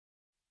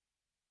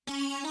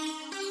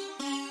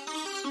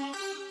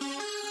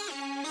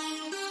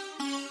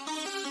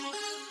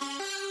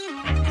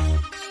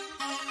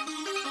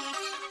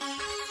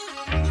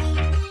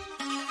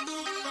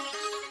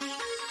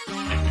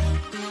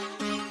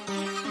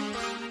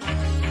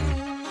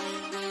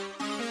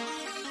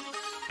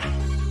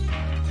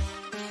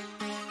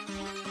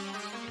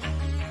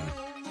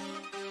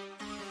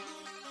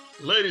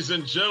Ladies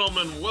and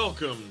gentlemen,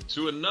 welcome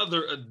to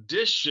another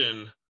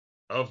edition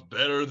of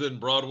Better Than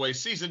Broadway,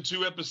 Season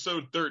 2,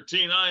 Episode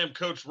 13. I am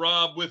Coach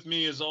Rob. With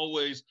me, as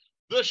always,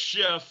 the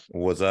chef.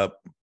 What's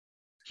up?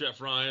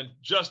 Chef Ryan.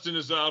 Justin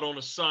is out on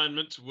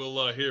assignment.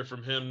 We'll hear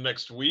from him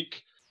next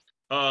week.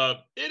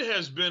 It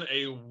has been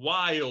a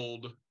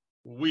wild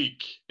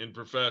week in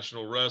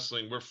professional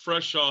wrestling. We're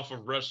fresh off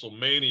of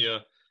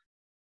WrestleMania,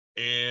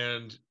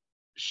 and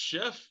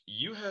Chef,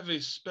 you have a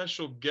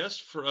special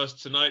guest for us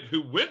tonight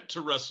who went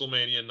to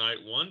WrestleMania night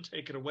one.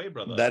 Take it away,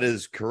 brother. That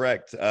is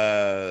correct. We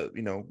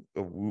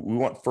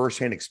want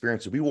firsthand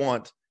experiences. We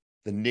want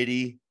the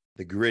nitty,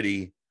 the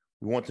gritty.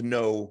 We want to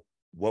know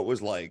what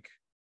was like,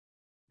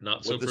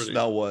 Not so what the pretty.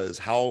 smell was,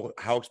 how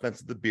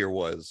expensive the beer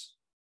was.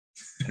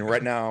 And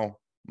right now,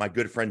 my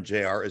good friend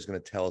JR is going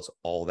to tell us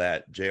all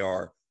that.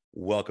 JR,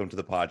 welcome to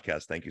the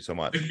podcast. Thank you so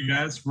much. Thank you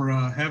guys for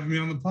having me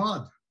on the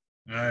pod.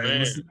 I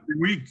listen every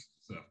week.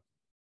 So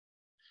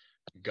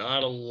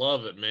Gotta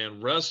love it,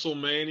 man.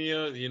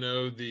 WrestleMania, you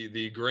know,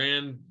 the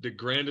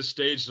grandest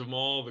stage of them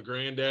all, the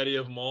granddaddy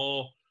of them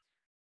all.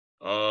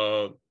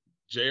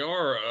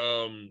 JR,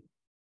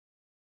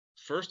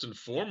 first and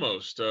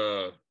foremost,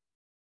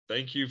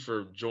 thank you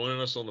for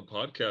joining us on the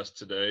podcast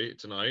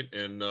tonight.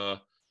 And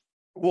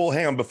well,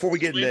 hang on. Before we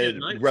get into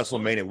night.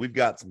 WrestleMania, we've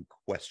got some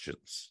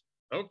questions.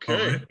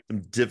 Okay. Right.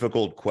 Some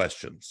difficult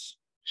questions.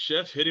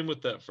 Chef, hit him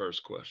with that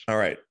first question. All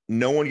right.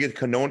 No one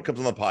comes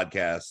on the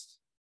podcast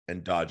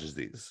and dodges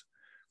these.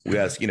 We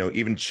ask,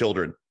 even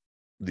children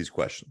these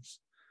questions.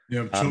 you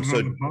have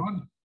children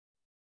on the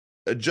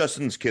pod?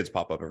 Justin's kids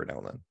pop up every now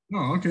and then.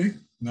 Oh, okay.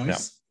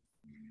 Nice.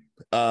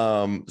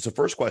 So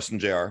first question,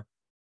 JR,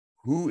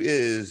 who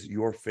is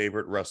your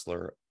favorite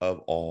wrestler of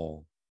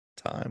all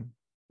time?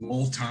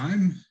 All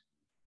time?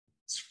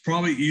 It's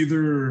probably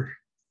either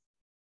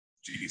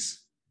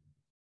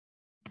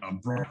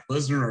Brock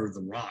Lesnar or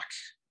The Rock.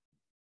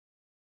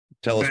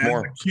 Tell us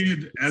more.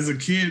 As a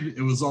kid,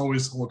 it was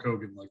always Hulk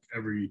Hogan, like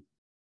every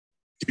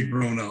kid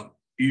growing up.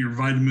 Eat your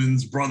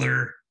vitamins,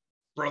 brother.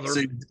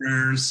 Say your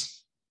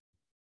prayers.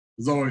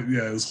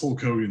 It was Hulk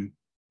Hogan.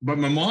 But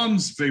my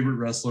mom's favorite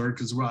wrestler,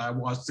 because I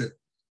watched it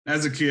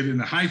as a kid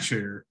in a high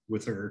chair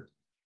with her,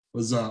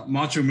 was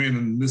Macho Man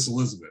and Miss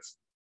Elizabeth.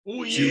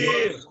 Oh,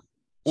 yeah.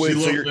 Wait,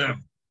 so loved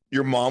them.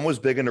 your mom was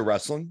big into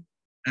wrestling?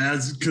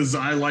 Because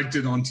I liked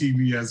it on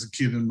TV as a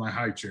kid in my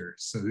high chair.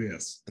 So,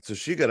 yes. So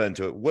she got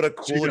into it. What a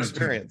cool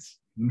experience.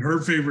 And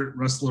her favorite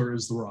wrestler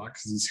is The Rock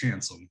because he's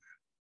handsome.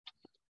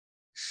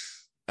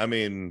 I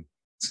mean,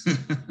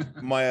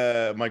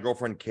 my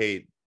girlfriend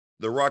Kate,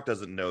 The Rock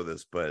doesn't know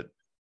this, but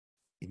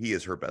he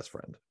is her best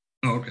friend.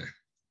 Oh, okay.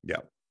 Yeah.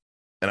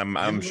 And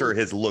I'm sure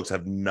his looks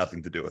have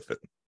nothing to do with it.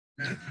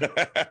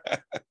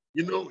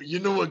 You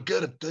know, I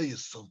gotta tell you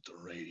something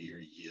right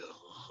here. Yeah,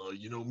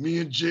 me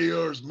and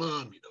JR's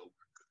mom, we're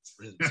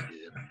good friends.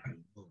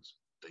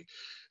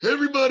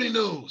 Everybody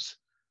knows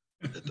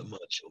that the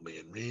Macho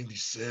Man, Randy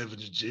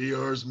Savage,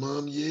 JR's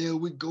mom, yeah,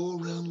 we go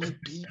around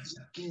like peas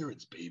and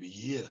carrots, baby.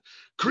 Yeah,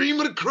 cream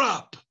of the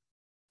crop.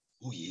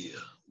 Oh yeah.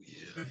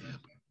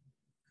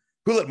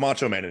 Who let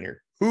Macho Man in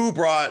here? Who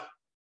brought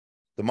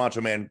the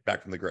Macho Man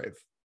back from the grave?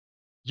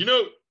 You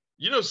know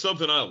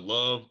something I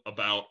love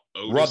about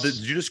Otis? Rob,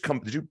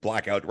 did you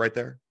black out right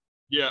there?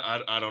 Yeah,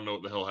 I don't know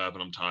what the hell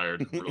happened. I'm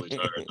tired. I'm really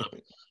tired.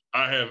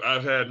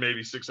 I've had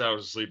maybe 6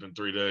 hours of sleep in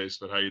 3 days,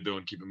 but how you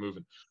doing? Keep it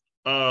moving.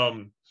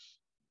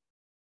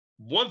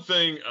 One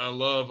thing I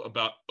love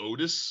about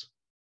Otis,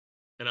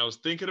 and I was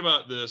thinking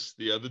about this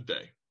the other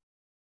day.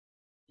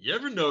 You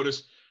ever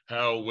notice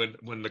how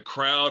when the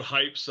crowd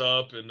hypes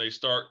up and they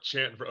start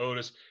chanting for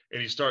Otis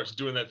and he starts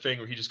doing that thing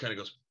where he just kind of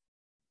goes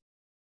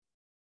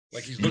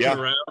like he's looking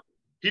around?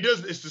 He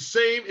does.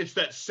 It's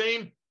that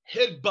same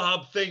head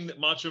bob thing that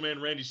Macho Man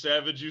Randy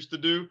Savage used to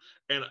do.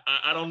 And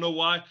I don't know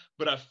why,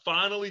 but I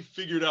finally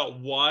figured out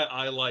why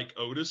I like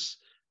Otis.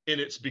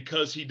 And it's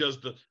because he does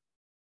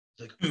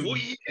like, oh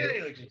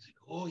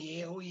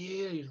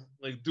yeah,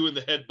 like doing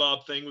the head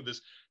bob thing with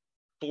this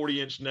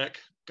 40-inch neck.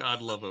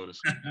 God love Otis.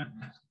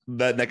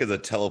 That neck is a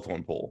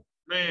telephone pole.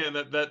 Man,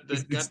 that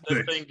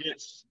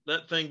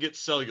thing gets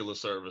cellular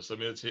service. I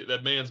mean,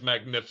 that man's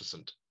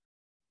magnificent.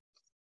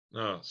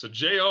 So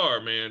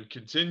JR, man,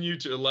 continue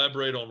to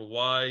elaborate on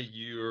why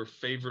your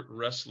favorite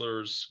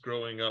wrestlers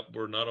growing up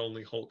were not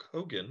only Hulk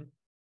Hogan,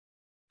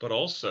 but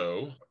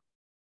also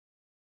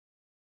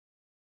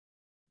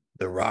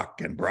The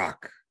Rock and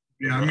Brock.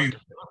 Yeah, I mean,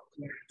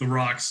 The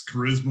Rock's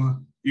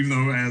charisma, even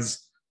though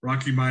as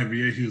Rocky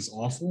Maivia, he was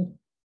awful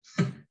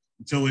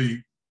until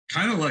he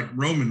kind of like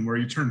Roman, where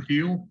he turned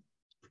heel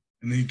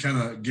and then he kind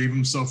of gave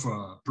himself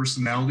a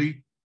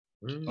personality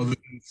other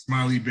than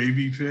smiley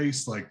baby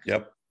face, like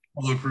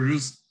Apollo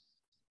Crews,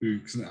 who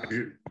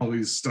probably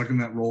is stuck in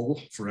that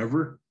role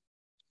forever.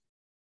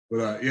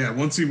 But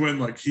once he went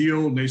like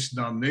heel, nation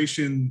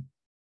domination,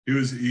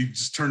 he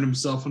just turned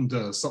himself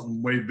into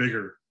something way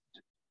bigger.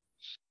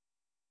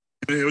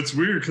 It's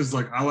weird because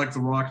like I like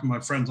The Rock and my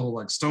friends all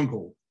like Stone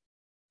Cold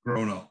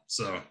growing up.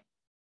 So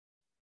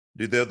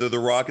Dude, the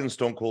Rock and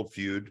Stone Cold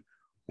feud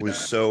was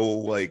so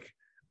like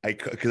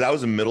because I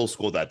was in middle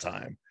school at that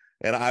time,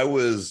 and I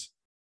was,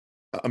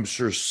 I'm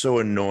sure, so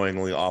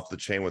annoyingly off the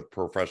chain with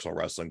professional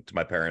wrestling to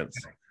my parents,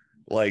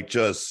 like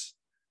just,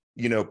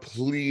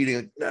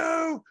 pleading,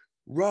 no,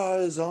 Raw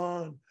is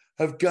on.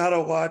 I've got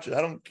to watch it.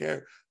 I don't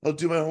care. I'll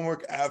do my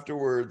homework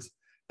afterwards.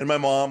 And my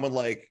mom would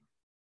like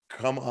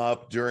come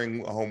up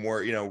during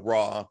homework,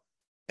 Raw,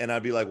 and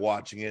I'd be like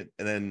watching it,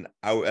 and then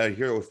I'd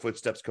hear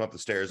footsteps come up the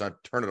stairs. I'd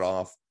turn it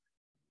off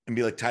and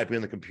be like typing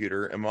in the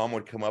computer, and mom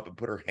would come up and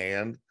put her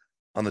hand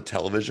on the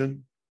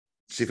television,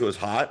 see if it was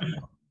hot.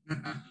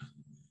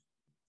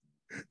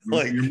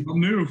 Like your mom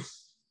knew.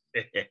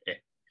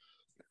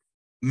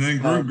 And then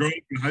growing up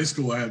in high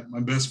school, I had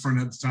my best friend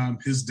at the time.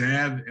 His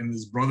dad and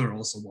his brother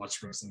also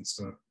watched wrestling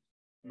stuff.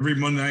 Every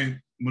Monday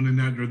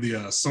night during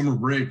the summer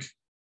break,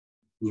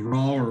 was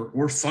Raw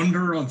or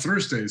Thunder on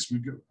Thursdays.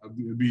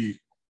 It'd be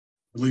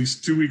at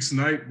least 2 weeks a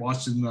night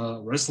watching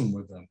wrestling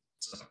with them.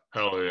 So,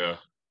 hell yeah.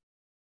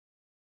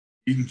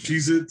 Eating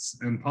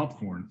Cheez-Its and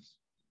popcorn.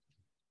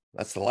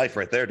 That's the life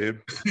right there,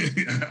 dude.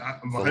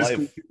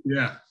 Life.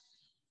 Yeah.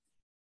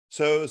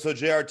 So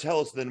JR,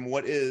 tell us then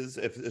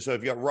if you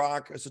got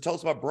Rock. So tell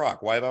us about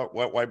Brock. Why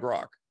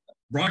Brock?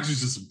 Brock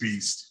is just a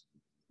beast.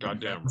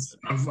 Goddamn.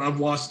 I've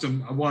watched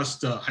him. I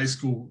watched high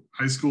school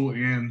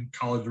and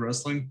college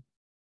wrestling.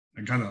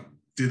 I kind of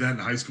did that in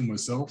high school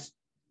myself.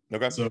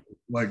 Okay. So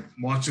like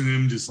watching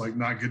him just like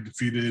not get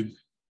defeated.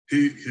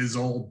 His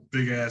old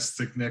big ass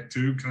thick neck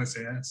too. Can I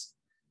say ass?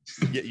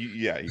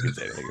 Yeah, you can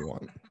say anything you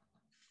want.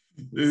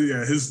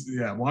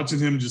 Watching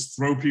him just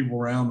throw people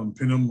around and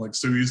pin them like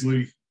so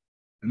easily.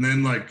 And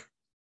then like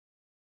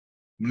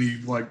when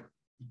he like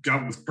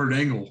got with Kurt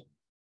Angle,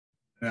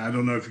 and I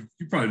don't know if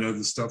you probably know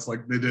this stuff,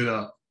 like they did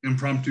a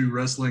impromptu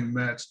wrestling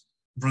match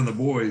in front of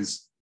the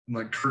boys, and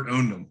like Kurt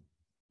owned them.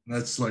 And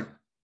that's like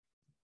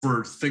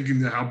for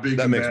thinking how big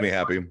that makes me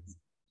happy.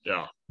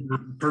 Yeah.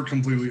 Kurt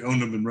completely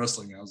owned him in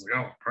wrestling. I was like,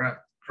 oh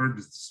crap, Kurt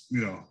is,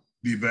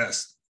 the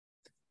best.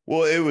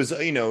 Well, it was,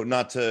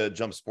 not to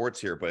jump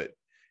sports here, but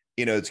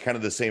it's kind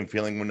of the same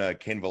feeling when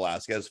Cain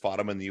Velasquez fought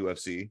him in the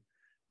UFC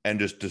and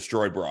just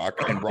destroyed Brock,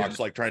 and Brock's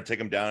like trying to take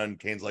him down, and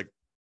Kane's like,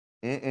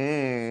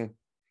 yeah.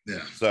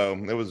 So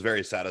it was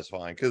very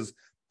satisfying because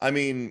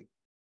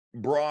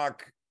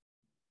Brock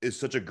is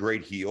such a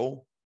great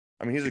heel.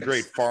 He's a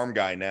great farm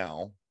guy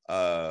now.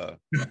 Farmer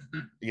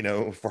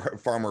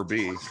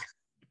B,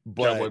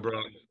 but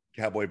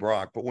Cowboy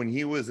Brock. But when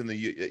he was in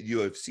the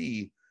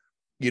UFC,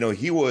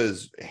 he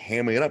was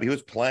hamming it up. He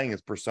was playing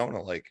his persona,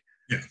 like,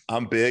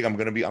 I'm big, I'm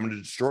gonna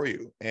destroy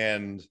you,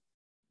 and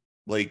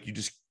like you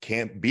just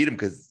can't beat him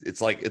because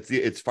it's like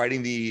it's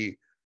fighting the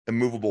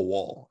immovable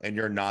wall, and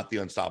you're not the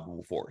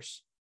unstoppable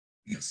force.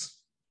 Yes.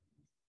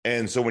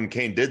 And so when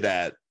Kane did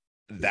that,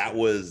 that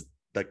was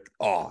like,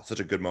 such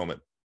a good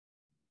moment.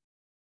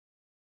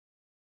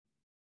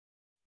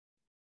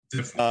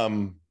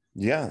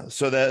 Yeah.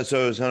 So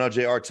now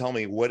JR, tell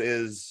me what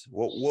has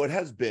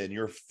been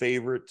your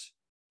favorite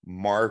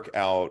mark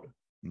out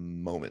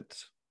moment?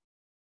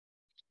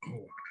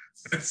 Oh,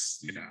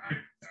 that's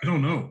I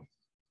don't know.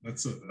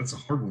 That's a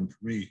hard one for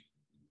me.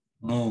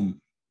 I don't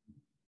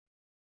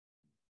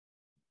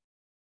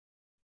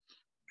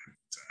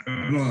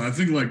know. I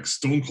think like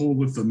Stone Cold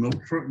with the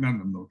milk truck, not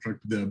the milk truck,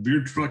 the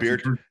beer truck.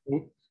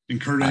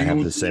 And Kurt Angle. I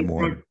have the same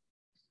one. Truck,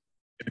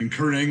 and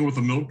Kurt Angle with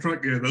the milk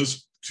truck. Yeah,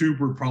 those two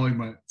were probably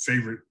my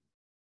favorite.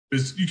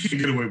 Because you can't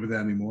get away with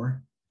that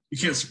anymore. You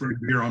can't spray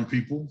beer on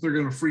people. They're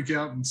going to freak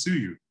out and sue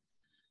you.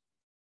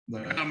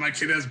 Like, my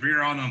kid has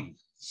beer on him.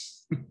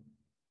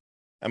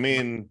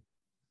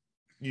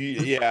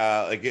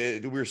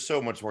 We're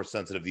so much more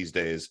sensitive these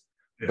days.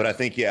 Yeah. But I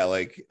think,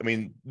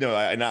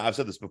 I've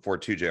said this before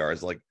too, JR,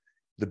 is like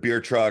the beer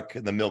truck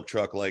and the milk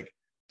truck, like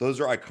those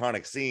are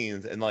iconic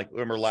scenes. And like,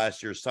 remember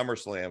last year's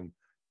SummerSlam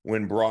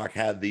when Brock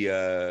had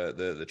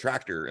the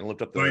tractor and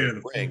lifted up the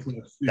ring?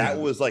 Yeah. That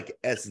was like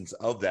essence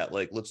of that.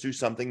 Like, let's do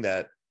something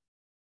that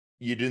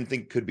you didn't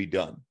think could be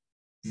done.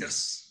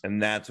 Yes.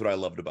 And that's what I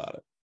loved about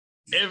it.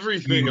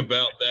 Everything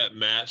about that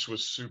match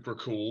was super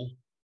cool.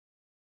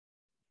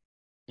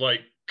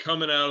 Like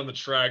coming out on the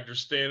tractor,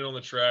 standing on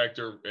the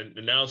tractor and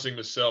announcing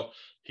himself.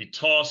 He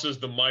tosses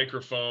the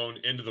microphone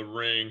into the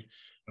ring,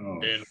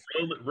 and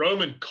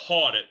Roman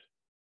caught it.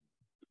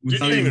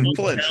 Didn't even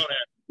flinch.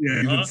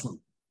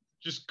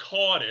 Just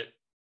caught it,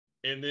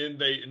 and then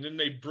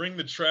they bring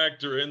the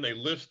tractor in, they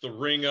lift the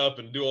ring up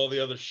and do all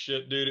the other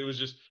shit, dude.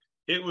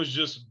 It was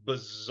just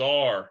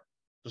bizarre,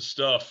 the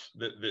stuff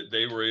that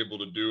they were able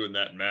to do in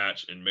that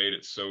match and made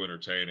it so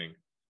entertaining.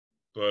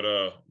 But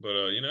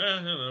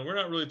we're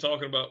not really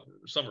talking about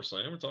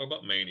SummerSlam. We're talking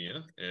about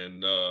Mania.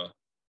 And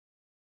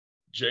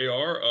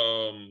JR,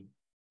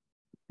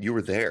 you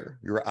were there.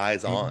 You were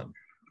eyes on.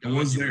 I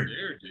was there,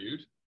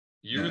 dude.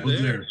 You were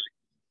there.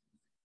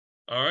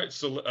 All right.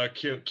 So,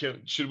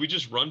 should we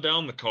just run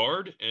down the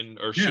card,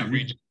 should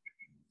we?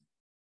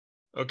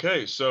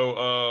 Okay.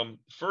 So,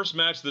 first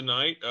match of the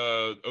night,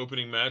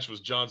 opening match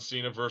was John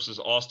Cena versus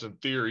Austin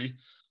Theory.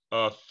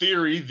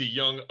 Theory, the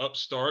young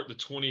upstart, the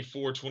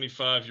 24,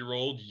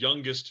 25-year-old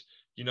youngest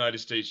United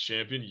States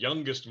champion,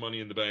 youngest Money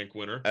in the Bank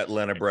winner,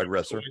 Atlanta bred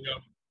wrestler,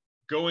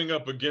 going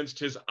up against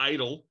his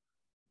idol,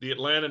 the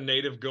Atlanta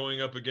native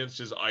going up against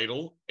his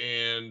idol.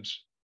 And,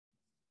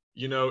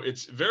 you know,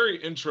 it's very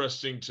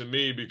interesting to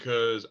me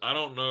because I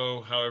don't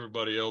know how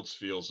everybody else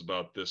feels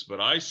about this,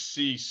 but I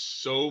see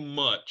so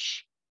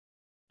much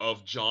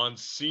of John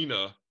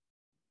Cena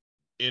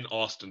in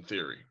Austin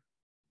Theory.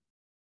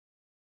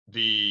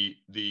 The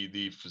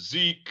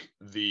physique,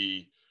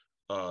 the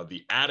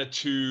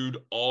attitude,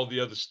 all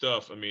the other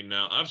stuff. I mean,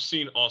 now I've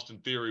seen Austin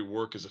Theory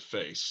work as a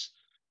face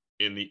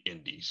in the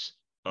Indies,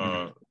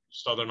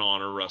 Southern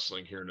Honor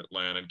Wrestling here in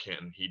Atlanta and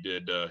Canton. He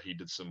did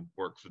some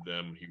work for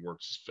them. He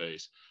works his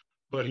face,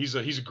 but he's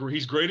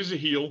great as a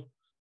heel.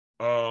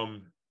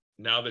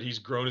 Now that he's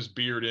grown his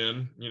beard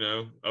in, you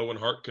know, Owen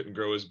Hart couldn't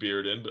grow his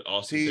beard in, but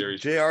Austin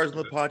Theory's JR's on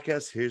the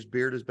podcast. His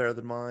beard is better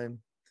than mine.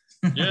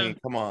 Yeah, I mean,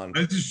 come on.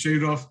 I just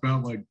shaved off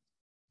about like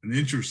an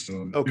inch or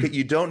so. Okay,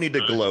 you don't need to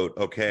gloat.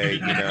 Okay,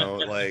 you know,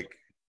 like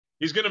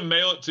he's gonna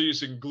mail it to you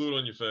so you can glue it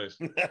on your face.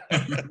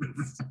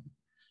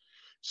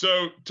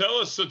 So tell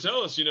us,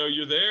 you know,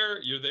 you're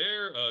there,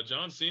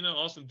 John Cena,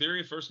 Austin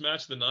Theory, first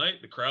match of the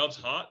night. The crowd's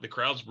hot. The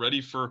crowd's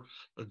ready for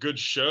a good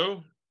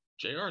show.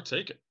 JR,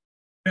 take it.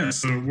 Yeah,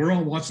 so we're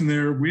all watching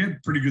there. We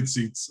had pretty good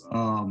seats.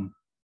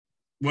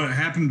 What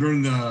happened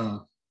during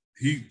the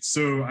heat?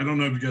 So I don't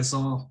know if you guys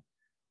saw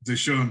if they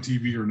showed on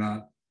TV or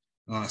not.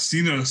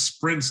 Cena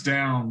sprints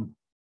down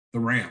the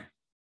ramp.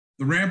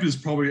 The ramp is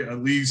probably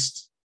at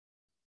least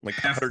like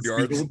 100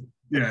 yards.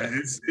 Yeah,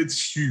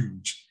 it's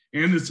huge,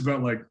 and it's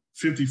about like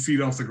 50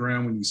 feet off the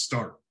ground when you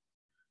start.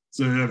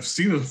 So if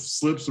Cena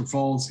slips or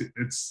falls,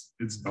 it's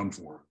done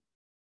for.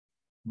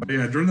 But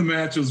yeah, during the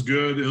match, it was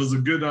good. It was a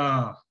good,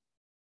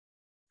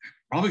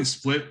 probably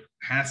split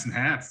half and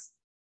half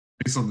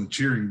based on the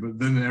cheering. But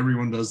then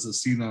everyone does the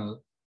Cena.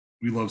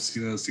 We love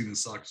Cena. Cena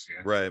sucks.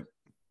 Yeah. Right.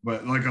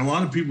 But like a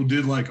lot of people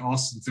did like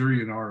Austin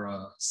Theory in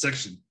our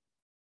section,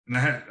 and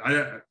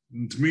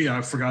to me,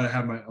 I forgot I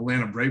had my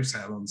Atlanta Braves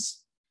hat on. And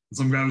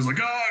some guy was like,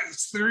 "Oh,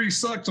 Theory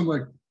sucks." I'm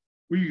like,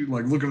 we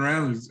like looking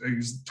around.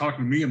 He's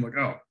talking to me. I'm like,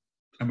 "Oh,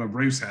 I have my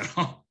Braves hat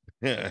on."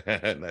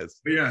 Nice.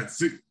 But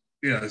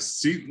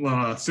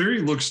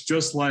Theory looks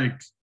just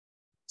like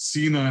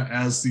Cena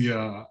as the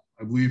I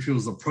believe he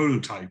was the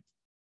prototype.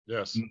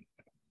 Yes.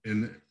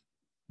 In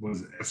what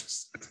is it,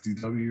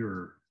 FCW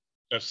or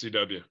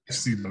FCW?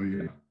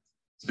 FCW.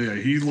 So yeah,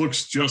 he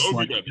looks just OVW.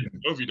 like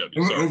OVW.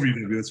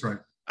 OVW. That's right.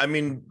 I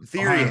mean,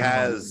 Theory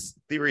has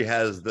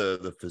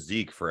the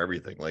physique for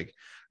everything. Like,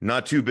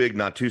 not too big,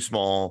 not too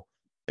small.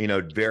 You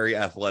know, very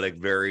athletic,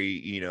 very,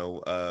 you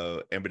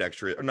know,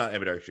 ambidextrous, or not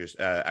ambidextrous,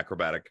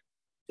 acrobatic.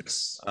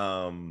 Yes.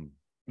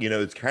 You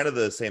know, it's kind of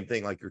the same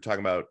thing. Like you're talking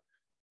about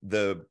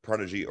the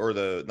prodigy, or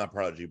not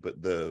prodigy, but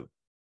the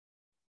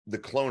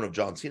clone of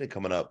John Cena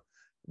coming up,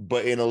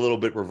 but in a little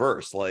bit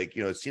reverse. Like,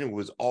 you know, Cena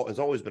has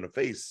always been a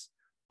face,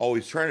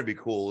 always trying to be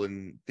cool,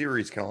 and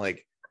Theory's kind of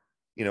like,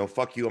 you know,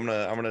 fuck you. I'm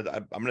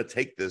gonna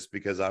take this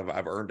because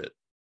I've earned it.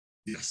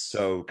 Yes.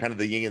 So kind of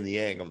the yin and the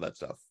yang of that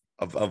stuff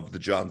of the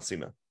John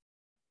Cena.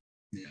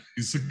 Yeah,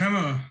 he's kind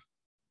of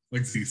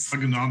like the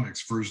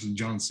thugonomics version of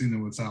John Cena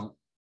without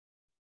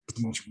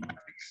as much rapping.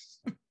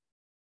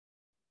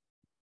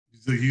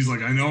 He's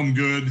like, I know I'm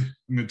good.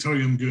 I'm gonna tell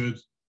you I'm good.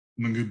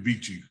 I'm gonna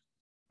beat you.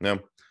 No,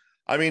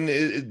 I mean,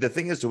 the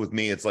thing is, with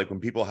me, it's like when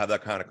people have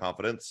that kind of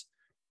confidence,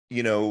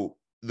 you know,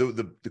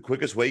 the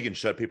quickest way you can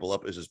shut people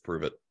up is just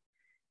prove it.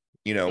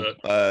 You know,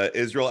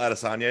 Israel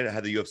Adesanya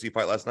had the UFC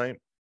fight last night,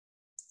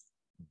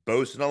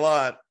 boasting a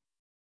lot,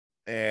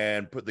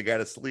 and put the guy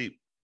to sleep.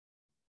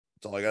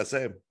 That's all I gotta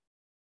say.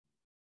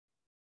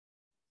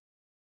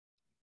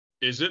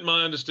 Is it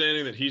my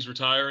understanding that he's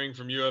retiring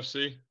from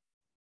UFC?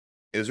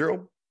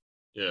 Israel?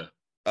 Yeah.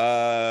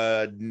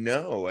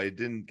 No, I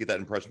didn't get that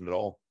impression at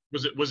all.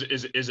 Is it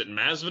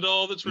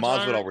Masvidal that's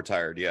retiring? Masvidal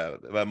retired, yeah.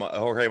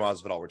 Jorge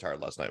Masvidal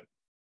retired last night.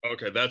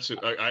 Okay, that's it.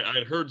 I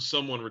had heard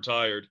someone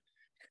retired.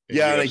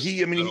 Yeah,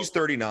 he's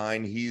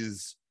 39.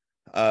 He's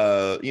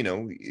you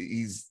know,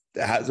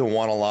 hasn't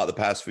won a lot the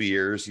past few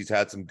years. He's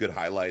had some good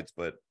highlights,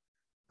 but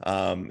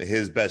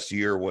his best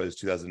year was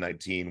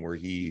 2019, where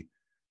he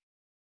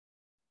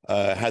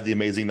had the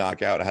amazing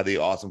knockout, had the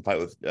awesome fight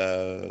with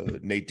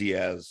Nate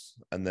Diaz,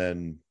 and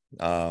then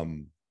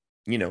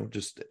you know,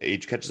 just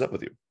age catches up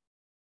with you.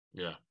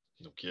 Yeah,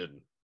 no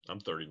kidding. I'm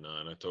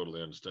 39. I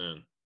totally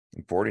understand.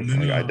 I'm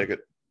 40. I dig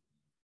it.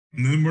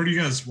 And then, where are you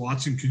guys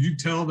watching? Could you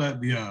tell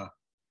that the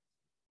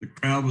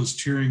crowd was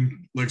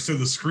cheering? Like, so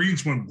the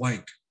screens went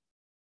blank.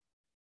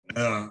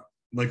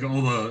 Like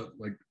all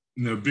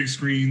the big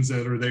screens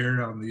that are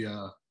there on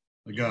the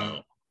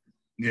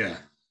yeah.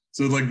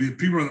 So like the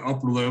people on the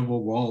upper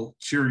level were all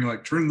cheering,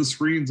 like, turn the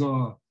screens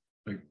on,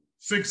 like,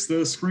 fix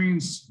the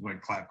screens,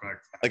 like, clap,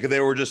 clap, clap. Like, they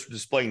were just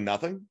displaying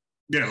nothing?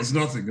 Yeah, it was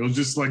nothing. It was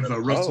just like the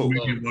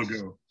WrestleMania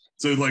logo.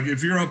 So like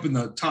if you're up in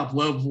the top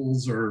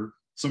levels or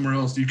somewhere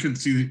else, you can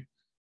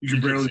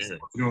barely see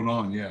what's going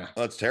on. Yeah.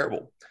 Oh, that's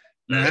terrible.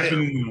 That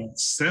happened in the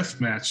Seth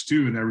match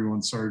too, and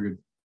everyone started.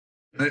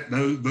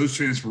 Those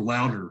chants were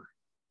louder.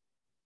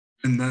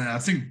 And I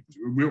think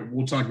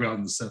we'll talk about it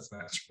in the Seth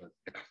match, but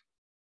yeah.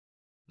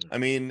 I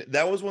mean,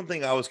 that was one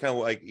thing I was kind of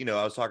like,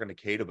 I was talking to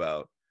Kate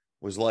about,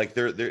 was like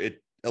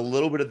a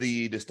little bit of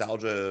the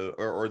nostalgia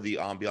or the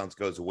ambiance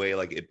goes away,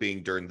 like it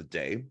being during the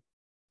day.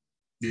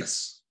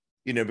 Yes.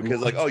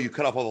 Because like, oh, you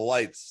cut off all the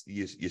lights,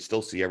 you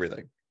still see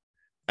everything.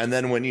 And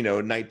then when,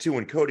 night 2,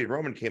 when Cody and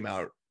Roman came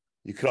out,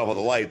 you cut off all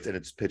the lights and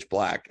it's pitch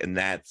black. And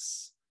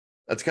that's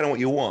kind of what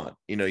you want.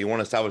 You want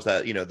to establish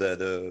that,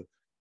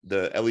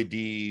 the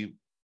LED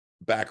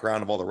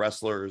background of all the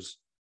wrestlers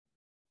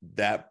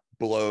that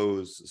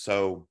blows.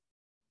 So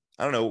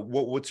I don't know.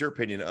 What's your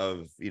opinion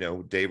of,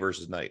 day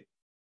versus night?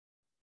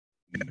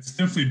 It's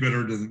definitely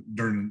better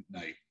during the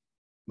night.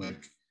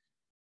 Like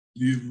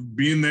you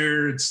being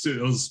there, it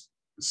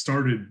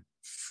started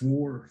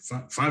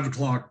 5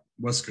 o'clock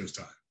West Coast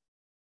time.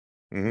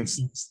 Mm-hmm.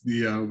 Since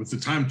with the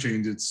time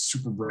change, it's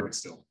super bright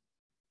still.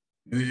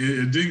 And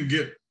it didn't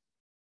get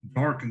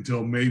dark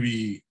until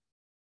maybe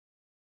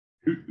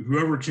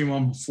whoever came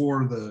on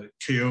before the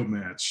KO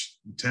match,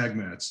 the tag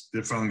match,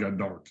 it finally got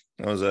dark.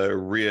 That was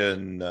Rhea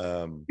and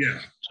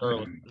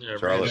Charlotte. Yeah,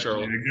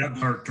 Charlotte. It got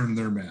dark during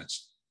their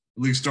match.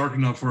 At least dark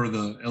enough for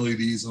the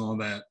LEDs and all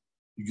that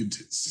you could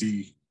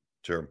see.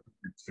 Sure.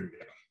 Yeah.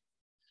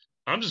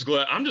 I'm just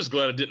glad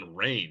it didn't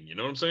rain. You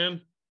know what I'm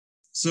saying?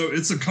 So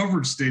it's a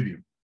covered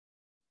stadium.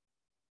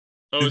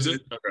 Oh, is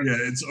it? Okay. Yeah,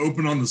 it's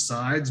open on the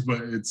sides,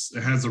 but it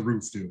has a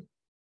roof to it.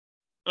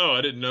 Oh,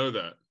 I didn't know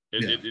that.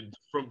 It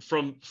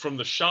from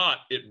the shot,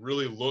 it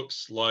really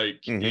looks like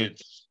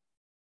it's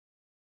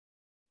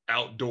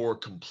outdoor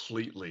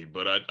completely.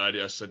 But I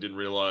guess I didn't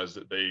realize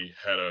that they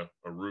had a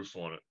roof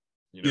on it.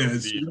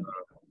 The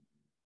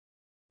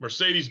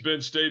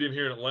Mercedes-Benz Stadium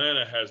here in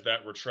Atlanta has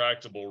that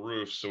retractable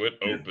roof, so it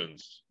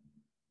opens.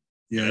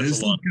 Yeah,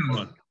 it's a lot of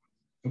fun.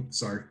 Oh,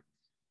 sorry.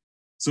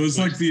 So it's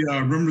like the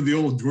remember the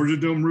old Georgia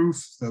Dome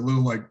roof, that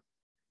little like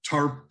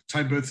tarp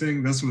type of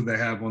thing. That's what they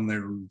have on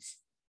their roof,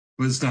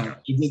 but it's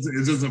not.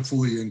 It doesn't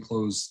fully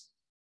enclose.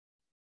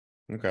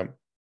 Okay.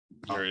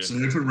 So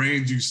if it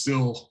rains,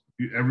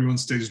 everyone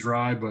stays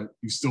dry, but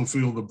you still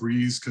feel the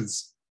breeze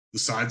because the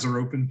sides are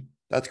open.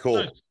 That's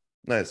cool.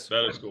 Nice.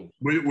 That is cool.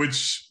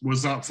 Which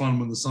was not fun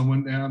when the sun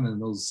went down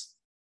and those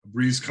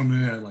breeze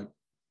coming in at like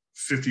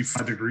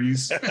 55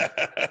 degrees.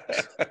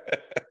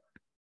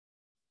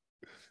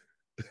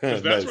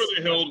 That's where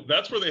they held.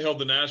 That's where they held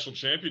the national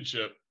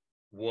championship.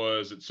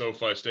 Was at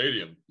SoFi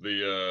Stadium.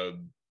 The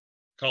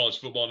college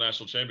football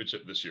national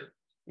championship this year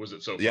was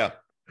at SoFi. Yeah.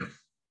 And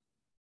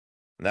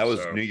that was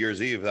New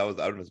Year's Eve.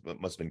 That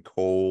must have been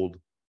cold.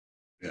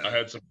 Yeah. I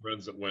had some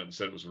friends that went and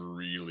said it was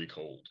really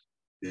cold.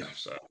 Yeah.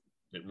 So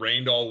it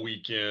rained all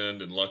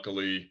weekend, and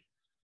luckily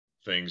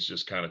things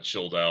just kind of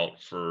chilled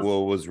out for.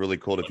 Well, it was really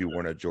cold if you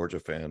weren't a Georgia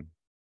fan.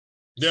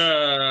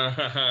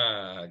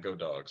 Yeah, go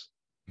Dogs.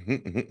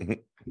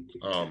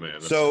 Oh man!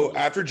 So cool.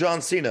 After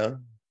John Cena,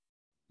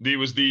 it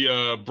was the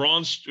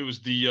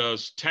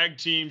tag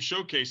team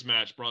showcase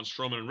match: Braun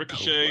Strowman and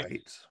Ricochet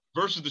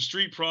versus the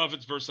Street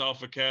Profits versus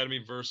Alpha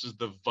Academy versus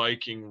the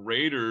Viking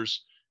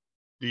Raiders.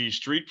 The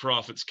Street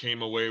Profits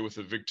came away with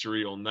a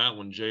victory on that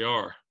one.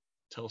 JR,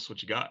 tell us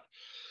what you got.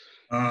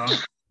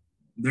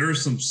 There are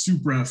some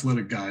super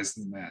athletic guys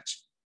in the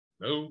match.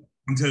 No.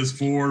 Montez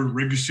Ford,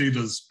 Ricochet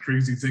does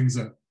crazy things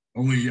that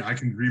only I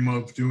can dream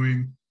of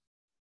doing.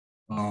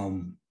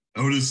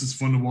 Otis is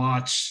fun to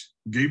watch.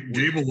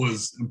 Gable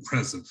was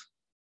impressive.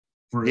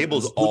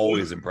 Gable's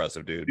always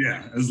impressive, dude.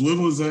 Yeah, as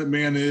little as that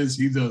man is,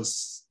 he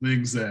does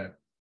things that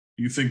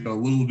you think a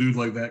little dude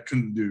like that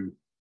couldn't do.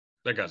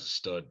 That guy's a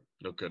stud.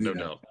 No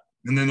doubt.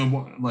 And then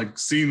I've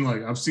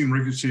seen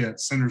Ricochet at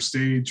center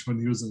stage when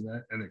he was in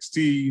that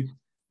NXT.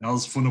 That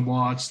was fun to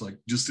watch, like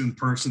just in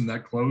person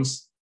that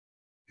close.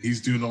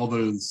 He's doing all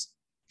those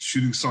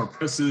shooting star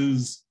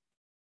presses,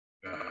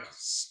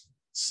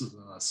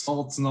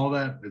 assaults and all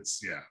that.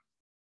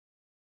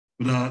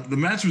 But the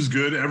match was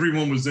good.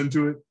 Everyone was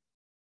into it,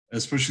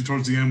 especially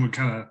towards the end. We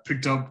kind of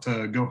picked up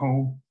to go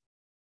home.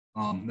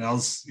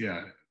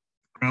 The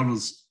crowd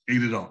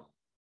ate it up.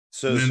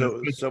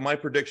 So my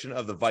prediction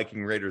of the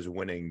Viking Raiders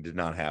winning did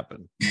not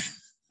happen.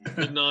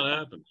 Did not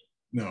happen.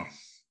 No.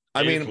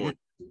 I mean,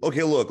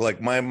 okay, look, like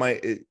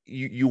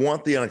you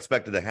want the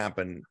unexpected to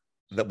happen.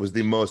 That was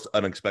the most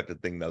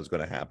unexpected thing that was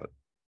going to happen.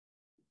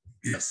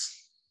 Yes.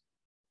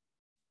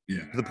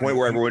 Yeah. To the point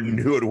where everyone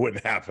knew it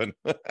wouldn't happen.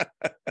 Yeah,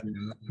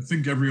 I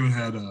think everyone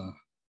had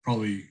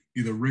probably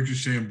either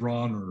Ricochet and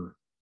Braun or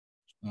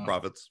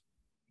Profits.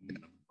 Yeah,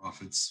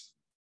 Profits.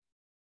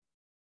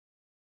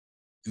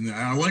 And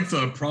I like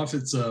the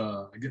Profits.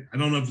 I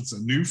don't know if it's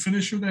a new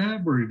finisher they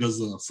have where he does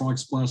the frog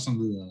splash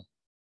under the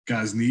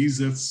guy's knees.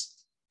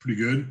 That's pretty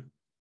good.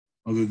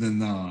 Other than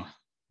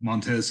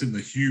Montez hitting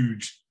the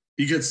huge.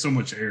 He gets so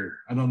much air.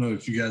 I don't know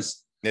if you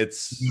guys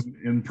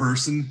in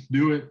person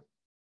do it.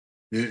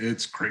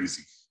 It's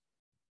crazy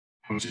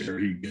how much air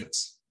he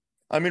gets.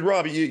 I mean,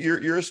 Rob,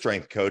 you're a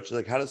strength coach.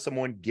 Like, how does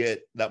someone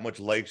get that much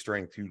leg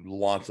strength to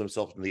launch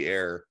themselves in the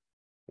air,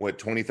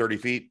 20, 30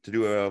 feet to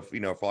do a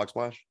frog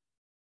splash?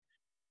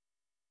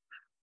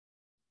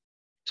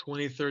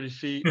 20, 30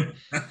 feet.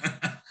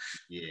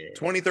 Yeah.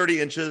 20,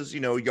 30 inches,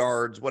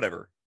 yards,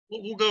 whatever.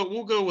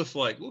 We'll go with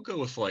like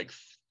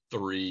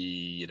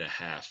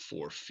 3.5,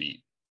 4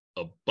 feet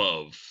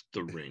above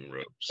the ring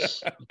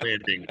ropes,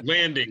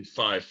 landing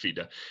 5 feet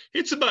down.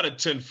 It's about a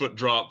 10-foot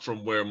drop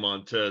from where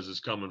Montez is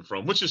coming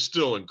from, which is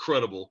still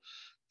incredible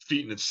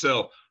feat in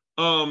itself.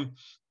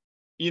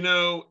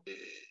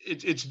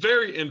 It's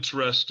very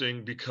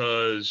interesting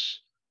because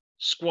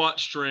squat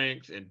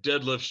strength and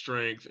deadlift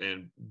strength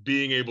and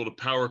being able to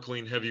power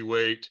clean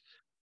heavyweight,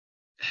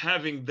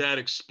 having that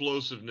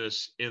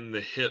explosiveness in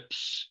the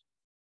hips,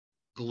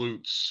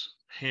 glutes,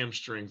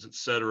 hamstrings,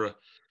 etc.,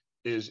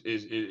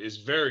 is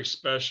very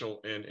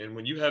special. And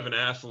when you have an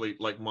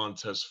athlete like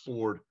Montez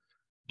Ford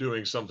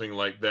doing something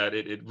like that,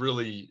 it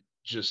really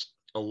just,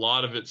 a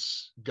lot of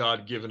it's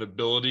God-given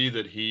ability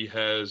that he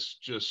has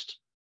just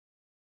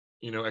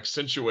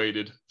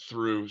accentuated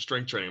through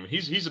strength training. I mean,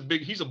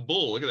 he's a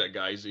bull. Look at that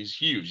guy. He's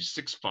huge. He's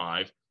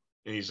 6'5",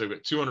 and he's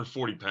like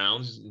 240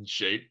 pounds. He's in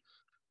shape.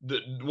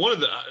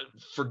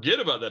 Forget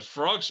about that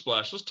frog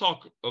splash. Let's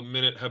talk a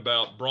minute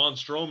about Braun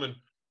Strowman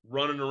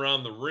running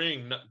around the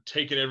ring,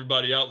 taking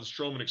everybody out the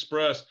Strowman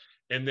Express,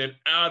 and then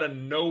out of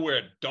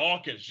nowhere,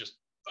 Dawkins just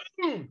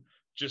boom,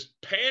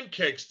 just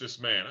pancakes this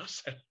man. I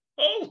said,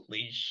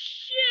 "Holy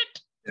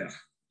shit!" Yeah,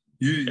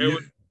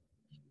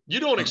 you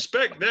don't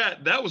expect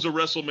that. That was a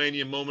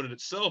WrestleMania moment in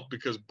itself,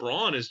 because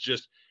Braun is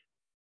just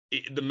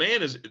the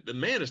man is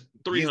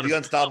 300. He's the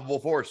unstoppable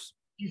force.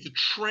 He's a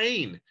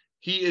train.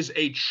 He is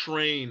a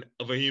train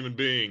of a human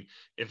being,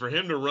 and for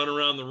him to run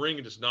around the ring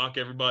and just knock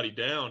everybody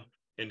down,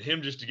 and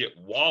him just to get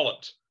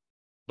walloped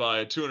by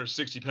a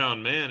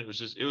 260-pound man, it was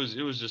just. I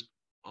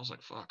was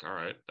like, "Fuck! All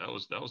right, that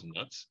was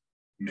nuts."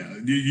 Yeah,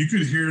 you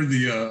could hear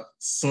the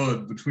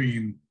thud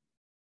between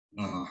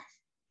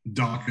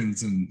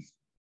Dawkins and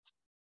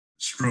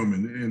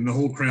Strowman, and the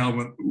whole crowd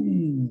went,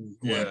 "Ooh!"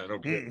 Yeah, no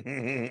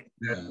kidding.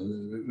 Yeah,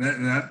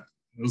 that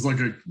it was like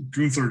a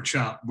Gunther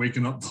chop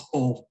waking up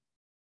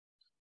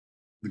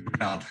the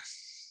crowd.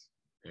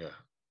 Yeah,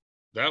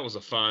 that was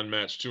a fine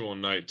match too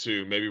on night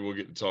 2. Maybe we'll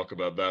get to talk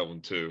about that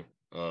one too.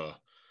 Why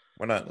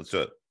not? Let's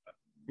do it.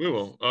 We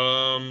will.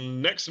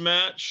 Next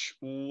match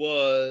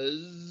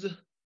was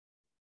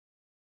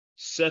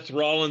Seth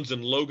Rollins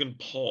and Logan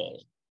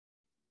Paul.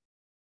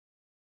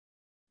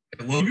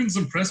 Logan's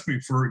impressed me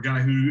for a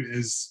guy who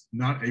is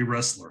not a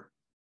wrestler.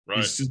 Right.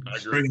 He's just a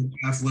straight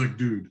athletic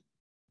dude.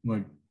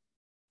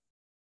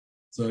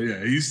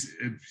 He's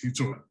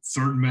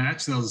third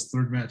match. That was his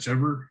third match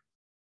ever.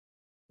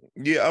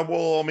 Yeah,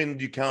 well, I mean,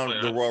 you count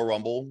the Royal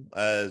Rumble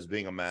as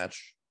being a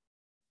match.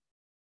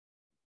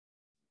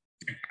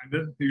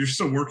 Kinda. You're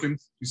still working.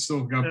 You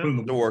still got to put in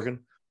the Still working.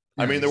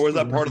 I mean, there was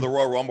that part of the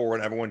Royal Rumble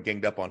when everyone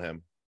ganged up on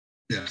him.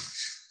 Yeah.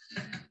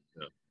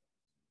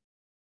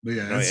 But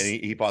and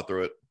he fought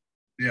through it.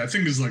 Yeah, I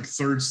think it's like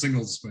third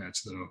singles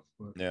match though.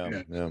 But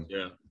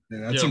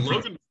That's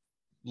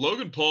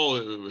Logan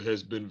Paul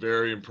has been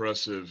very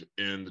impressive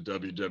in the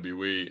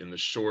WWE in the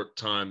short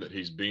time that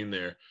he's been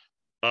there.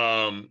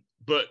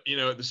 But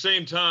at the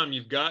same time,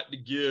 you've got to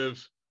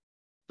give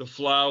the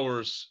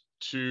flowers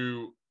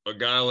to a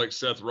guy like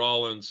Seth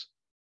Rollins,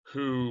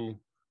 who,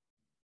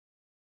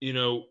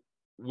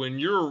 when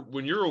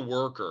you're a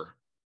worker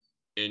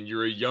and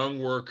you're a young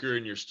worker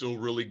and you're still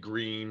really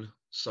green,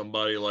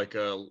 somebody like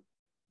a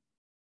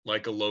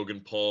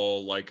Logan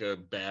Paul, like a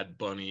Bad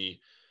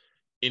Bunny,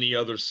 any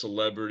other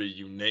celebrity,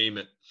 you name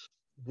it,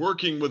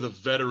 working with a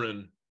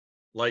veteran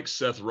like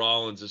Seth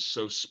Rollins is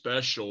so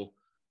special,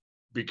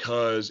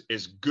 because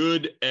as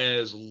good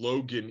as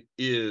Logan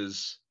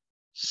is,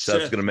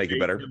 Seth's going to make it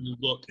better.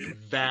 Look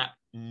that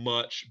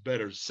much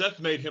better. Seth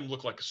made him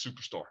look like a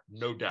superstar,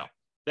 no doubt.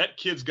 That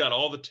kid's got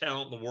all the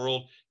talent in the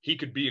world. He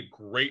could be a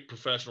great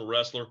professional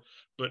wrestler,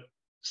 but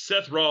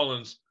Seth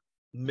Rollins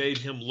made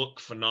him look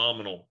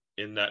phenomenal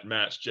in that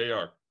match.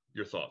 JR,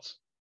 your thoughts?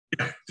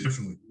 Yeah,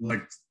 definitely.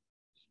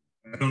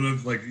 I don't know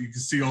if you can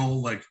see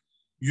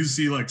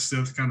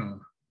Seth kind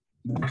of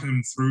walking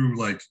him through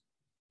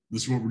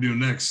this is what we're doing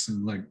next,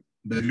 and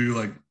they do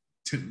 5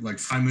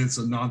 minutes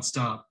of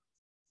nonstop.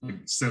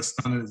 Seth's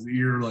on his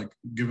ear,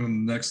 giving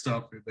him the next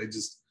stuff.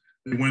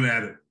 They went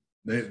at it.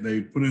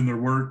 They put in their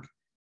work.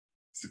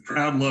 The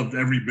crowd loved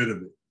every bit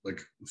of it.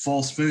 The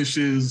false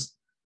finishes,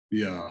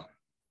 the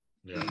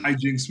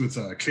hijinks with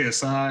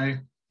KSI.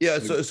 Yeah.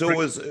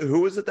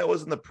 Who was it that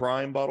was in the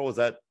Prime bottle?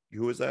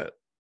 Who was that?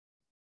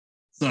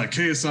 It's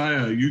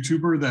KSI, a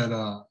YouTuber that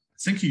I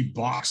think he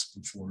boxed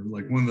before,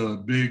 one of the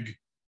big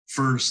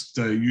first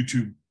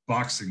YouTube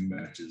boxing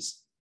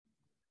matches.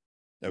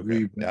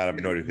 Okay. I have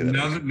no idea who that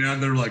is. Now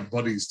they're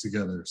buddies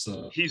together.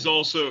 So he's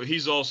also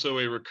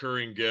a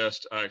recurring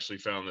guest. I actually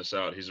found this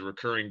out. He's a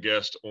recurring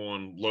guest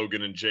on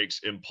Logan and Jake's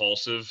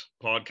Impulsive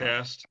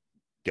podcast.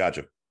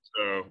 Gotcha.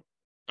 So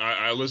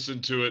I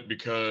listened to it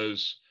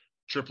because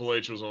Triple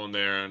H was on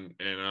there, and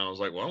I was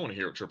like, well, I want to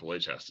hear what Triple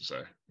H has to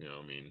say.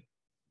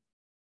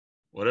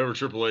 Whatever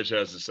Triple H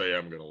has to say,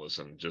 I'm going to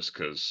listen, just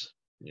because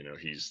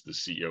he's the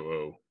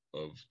COO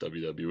of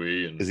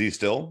WWE. And is he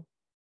still?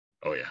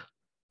 Oh yeah.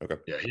 Okay.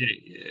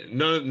 Yeah,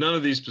 none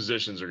of these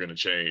positions are going to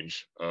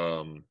change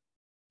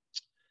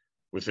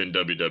within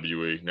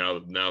WWE. Now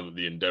that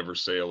the Endeavor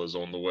sale is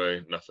on the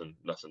way,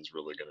 nothing's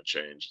really going to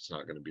change. It's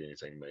not going to be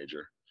anything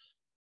major.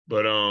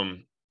 But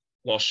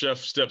while Chef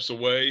steps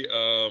away,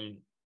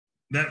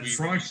 that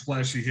frog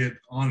splash he hit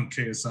on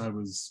KSI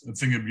was a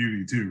thing of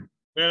beauty too.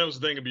 Man, it was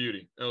a thing of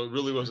beauty. It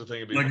really was a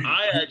thing of beauty.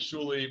 I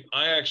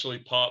actually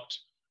popped.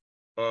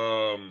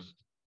 I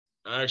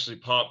actually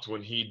popped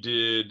when he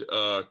did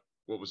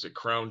what was it,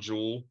 Crown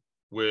Jewel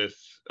with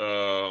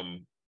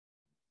Roman,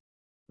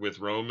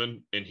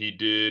 and he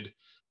did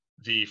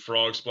the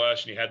frog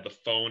splash, and he had the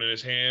phone in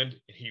his hand.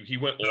 He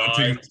went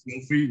live.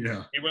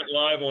 Yeah. He went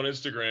live on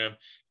Instagram,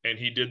 and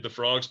he did the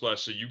frog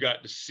splash. So you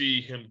got to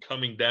see him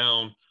coming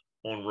down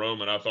on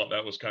Roman. I thought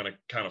that was kind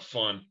of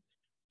fun.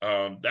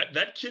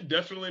 That kid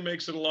definitely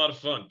makes it a lot of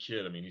fun.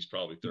 Kid, I mean, he's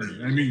probably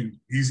 30. I mean,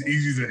 he's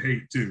easy to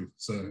hate too.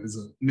 So he's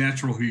a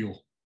natural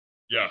heel.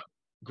 Yeah,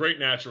 great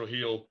natural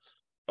heel.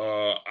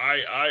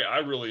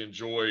 I really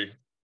enjoy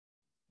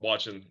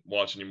watching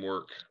him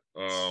work.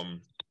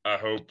 I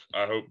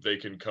hope they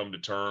can come to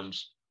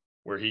terms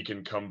where he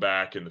can come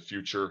back in the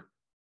future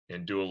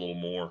and do a little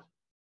more.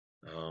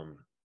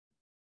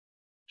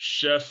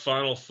 Chef,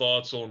 final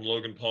thoughts on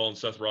Logan Paul and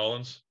Seth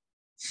Rollins?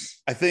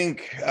 I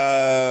think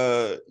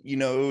it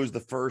was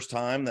the first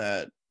time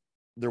that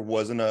there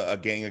wasn't a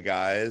gang of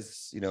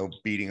guys,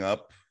 beating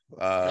up,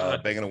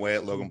 banging away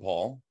at Logan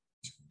Paul.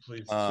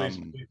 Please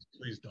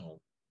don't.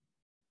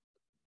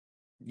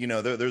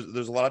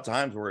 There's a lot of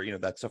times where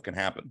that stuff can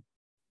happen,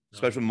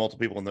 especially with multiple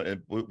people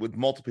with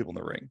multiple people in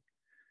the ring.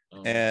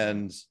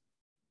 And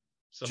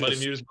somebody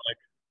mute his mic.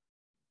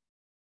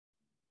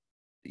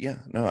 Yeah,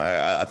 no,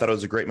 I thought it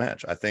was a great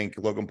match. I think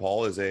Logan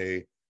Paul is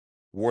a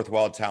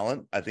worthwhile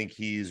talent. I think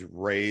he's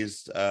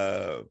raised.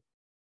 I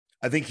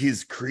think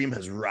his cream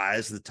has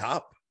rise to the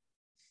top.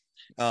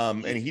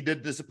 And he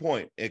did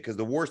disappoint, because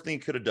the worst thing he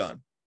could have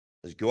done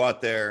is go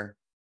out there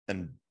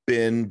and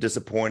been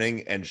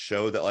disappointing and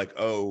show that, like,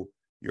 oh,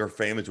 your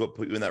fame is what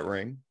put you in that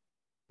ring.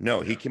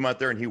 No, he came out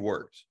there and he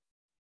worked.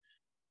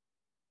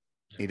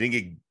 He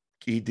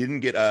didn't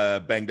get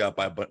banged up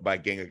by a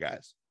gang of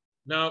guys.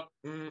 No.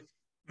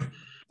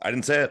 I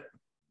didn't say it.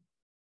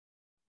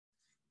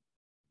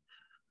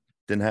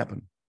 Didn't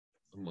happen.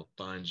 I'm gonna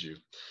find you.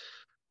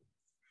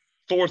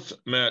 Fourth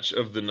match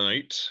of the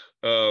night.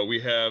 We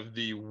have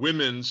the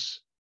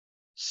women's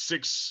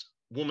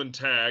 6-woman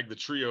tag, the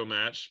trio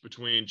match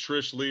between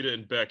Trish, Lita,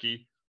 and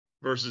Becky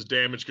versus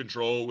Damage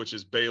Control, which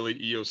is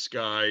Bayley, Io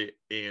Sky,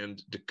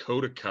 and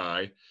Dakota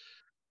Kai.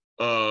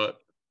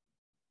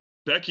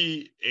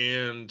 Becky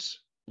and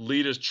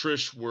Lita's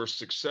Trish were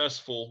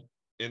successful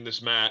in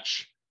this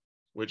match,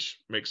 which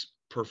makes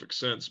perfect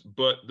sense.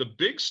 But the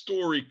big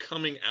story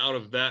coming out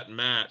of that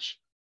match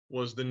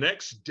was the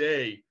next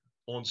day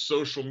on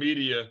social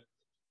media,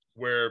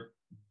 where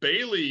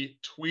Bayley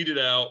tweeted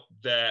out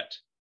that,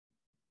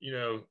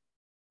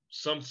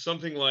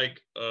 something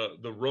like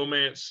the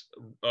romance,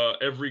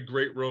 every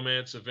great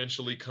romance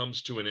eventually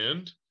comes to an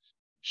end.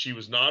 She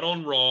was not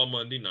on Raw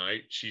Monday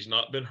night. She's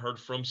not been heard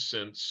from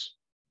since.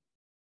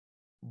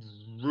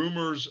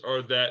 Rumors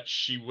are that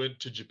she went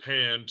to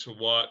Japan to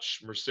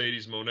watch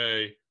Mercedes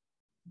Moné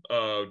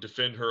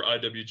defend her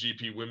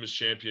IWGP Women's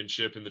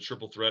Championship in the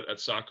Triple Threat at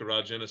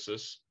Sakura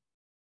Genesis.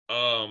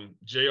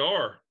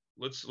 JR,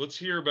 let's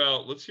hear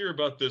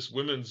about this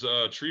women's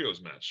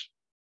trios match.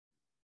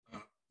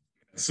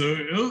 So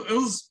it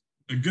was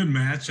a good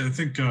match. I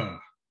think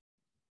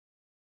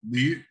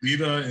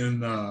Lita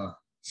and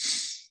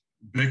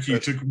Becky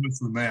took them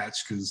to the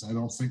match, because I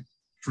don't think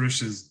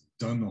Trish has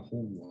done a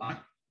whole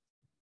lot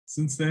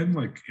since then,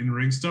 like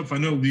in-ring stuff. I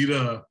know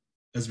Lita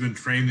has been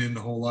training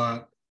a whole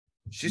lot.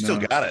 She still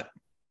got it.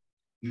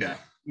 Yeah.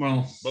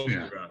 Well,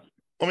 yeah.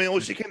 I mean,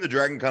 she came to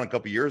Dragon Con a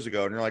couple years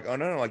ago, and you're like, oh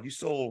no, like you're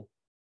still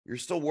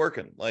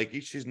working. Like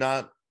she's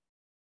not,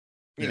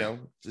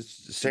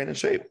 just staying in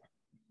shape.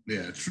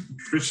 Yeah,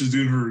 Trish is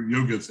doing her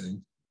yoga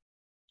thing.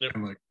 Yep.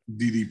 And like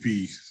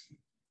DDP.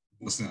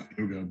 Well, it's not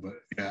yoga, but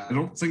yeah, I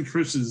don't think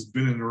Trish has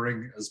been in the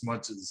ring as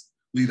much as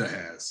Lita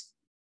has.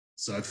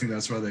 So I think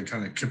that's why they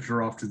kind of kept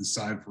her off to the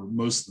side for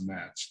most of the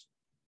match.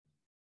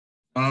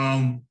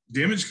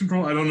 Damage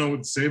Control, I don't know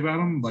what to say about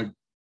them. Like,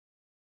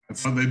 I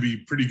thought they'd be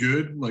pretty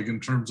good, like in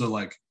terms of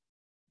like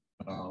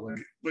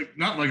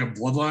not like a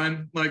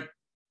bloodline, like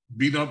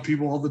beat up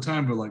people all the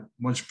time, but like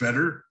much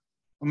better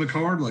on the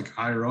card, like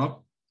higher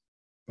up.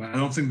 But I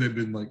don't think they've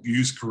been like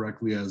used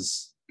correctly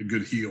as a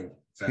good heel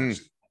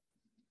faction.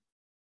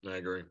 I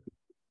agree.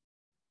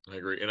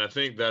 And I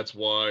think that's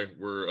why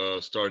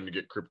we're starting to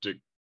get cryptic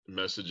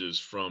messages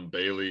from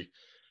Bayley.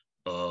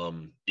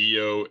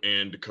 Io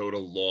and Dakota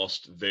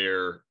lost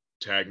their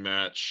tag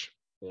match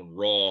on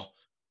Raw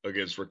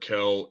against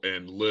Raquel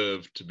and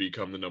Liv to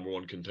become the number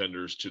one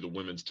contenders to the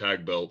women's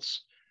tag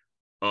belts.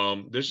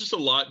 There's just a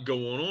lot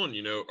going on,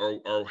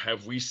 or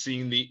have we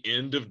seen the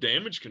end of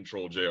Damage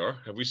Control, JR?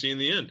 Have we seen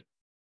the end?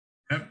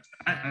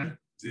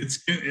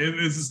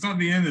 It's not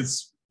the end.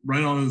 It's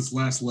right on his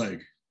last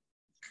leg.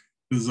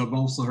 Because I've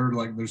also heard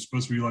like there's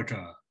supposed to be like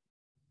a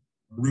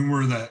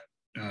rumor that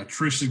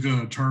Trish is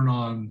going to turn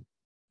on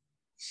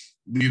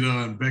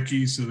Lita and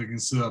Becky so they can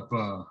set up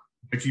a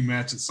Becky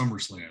match at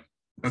SummerSlam.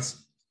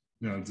 That's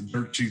the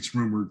dirt sheets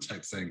rumor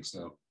type thing.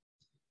 So,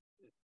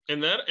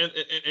 and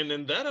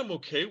then that I'm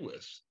okay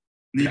with,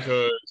 yeah.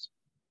 because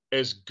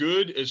as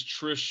good as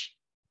Trish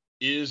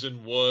is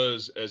and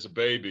was as a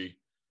baby,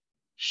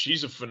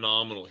 she's a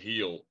phenomenal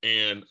heel.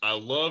 And I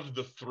love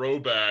the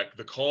throwback,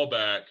 the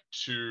callback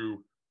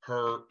to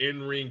her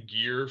in-ring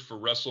gear for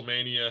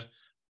WrestleMania.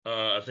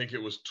 I think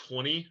it was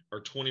 20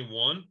 or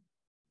 21.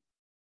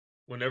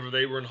 Whenever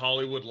they were in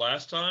Hollywood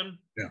last time,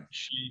 yeah,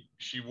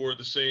 she wore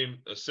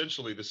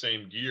essentially the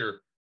same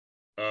gear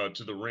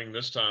to the ring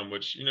this time,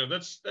 which,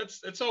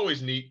 that's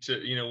always neat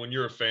to, when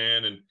you're a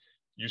fan and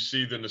you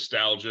see the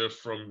nostalgia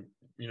from,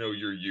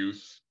 your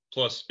youth.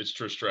 Plus it's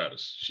Trish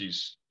Stratus.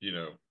 She's, she's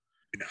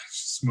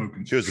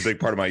smoking. She was a big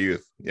part of my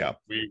youth. Yeah.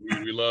 We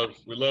love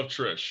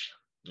Trish.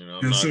 I'm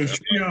not going to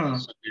sit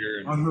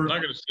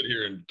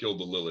here and kill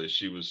the lily.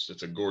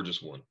 It's a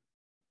gorgeous one.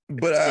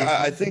 But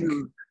I think,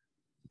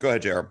 go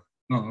ahead, JR.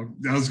 No,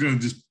 I was going to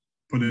just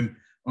put in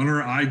on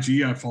her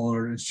IG, I follow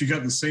her, and she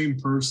got the same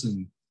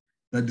person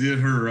that did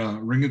her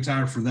ring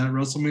attire for that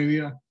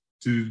WrestleMania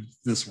to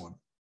this one.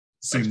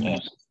 Same That's one.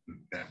 awesome.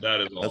 Yeah.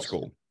 That is awesome. That's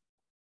cool.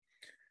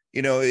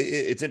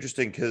 It's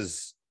interesting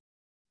because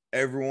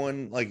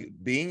everyone, like,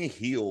 being a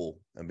heel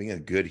and being a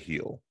good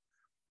heel,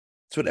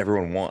 it's what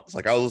everyone wants.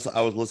 Like I was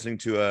listening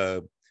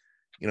to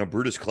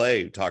Brutus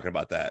Clay talking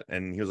about that,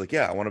 and he was like,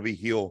 yeah, I want to be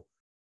heel.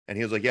 And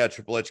he was like, yeah,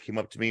 Triple H came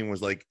up to me and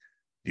was like,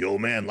 the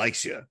old man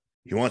likes you.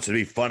 He wants to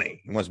be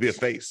funny. He wants to be a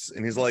face.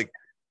 And he's like,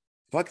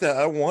 fuck that.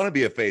 I don't want to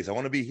be a face. I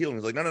want to be heel. And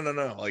he's like,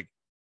 no. Like,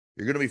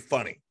 you're going to be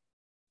funny.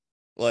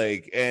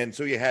 Like, and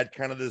so you had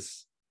kind of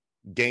this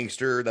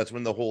gangster. That's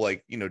when the whole,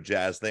 like,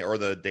 jazz thing or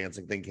the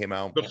dancing thing came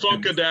out. The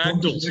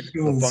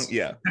Funkadactyls.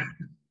 Yeah.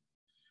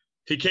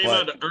 He came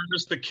out to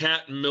Ernest the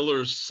Cat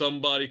Miller's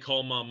Somebody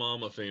Call My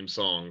Mama theme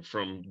song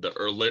from the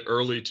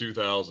early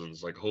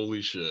 2000s. Like,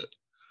 holy shit.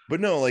 But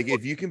no, like,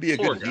 if you can be a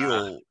good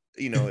heel,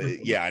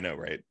 yeah, I know,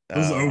 right? It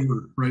was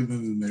over right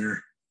then and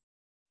there.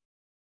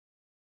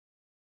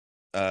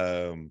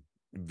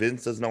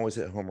 Vince doesn't always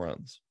hit home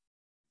runs.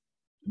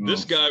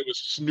 This guy was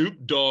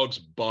Snoop Dogg's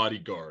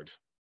bodyguard.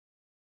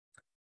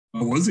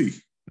 Oh, was he?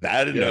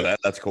 I didn't know that.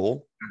 That's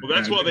cool. Well,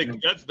 that's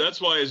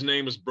why his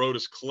name is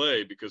Brodus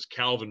Clay, because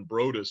Calvin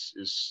Brodus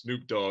is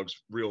Snoop Dogg's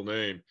real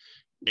name.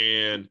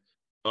 And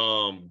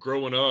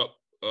growing up,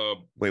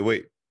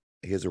 wait,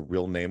 he has a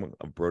real name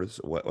of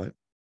Brodus. What?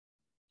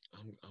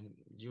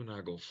 You and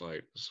I gonna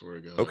fight. I swear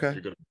to God. Okay.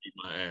 You're gonna beat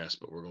my ass,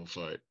 but we're gonna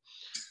fight.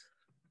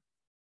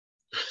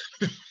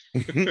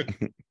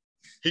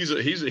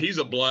 He's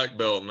a black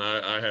belt, and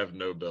I have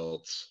no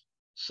belts.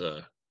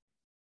 So.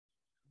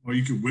 Well,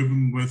 you could whip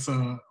him with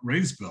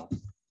Ray's belt.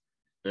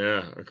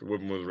 Yeah, I could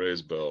whip him with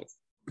Ray's belt.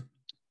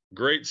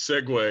 Great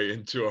segue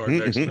into our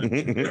next match.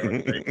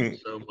 Thank you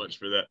so much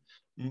for that.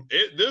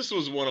 This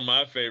was one of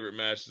my favorite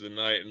matches of the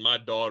night, and my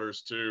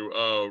daughters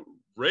too.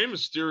 Rey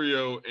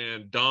Mysterio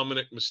and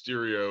Dominic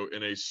Mysterio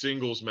in a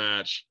singles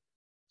match.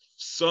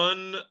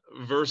 Son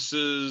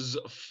versus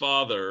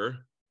father.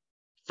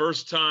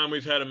 First time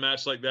we've had a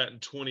match like that in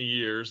 20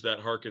 years. That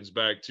harkens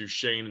back to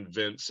Shane and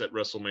Vince at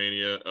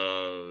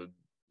WrestleMania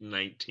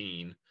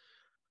 19.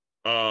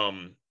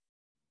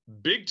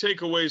 Big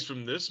takeaways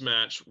from this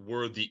match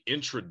were the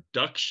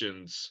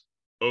introductions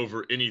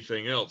over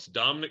anything else.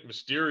 Dominic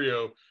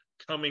Mysterio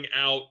coming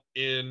out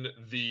in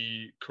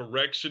the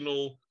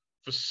correctional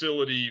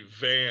facility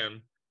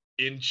van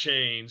in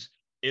chains,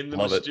 in the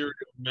Mysterio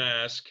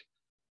mask,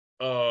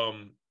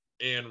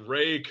 and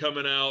Ray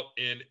coming out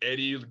in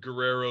Eddie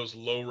Guerrero's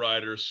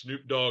lowrider,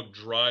 Snoop Dogg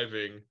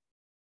driving.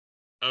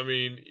 I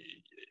mean,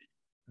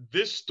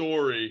 this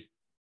story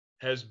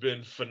has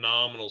been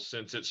phenomenal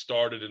since it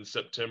started in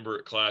September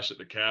at Clash at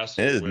the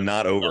Castle. It is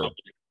not over.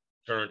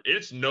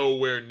 It's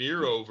nowhere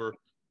near over.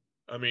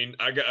 I mean,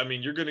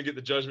 you're going to get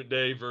the Judgment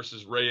Day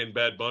versus Ray and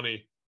Bad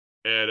Bunny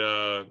at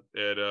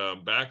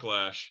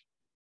Backlash.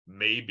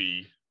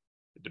 Maybe.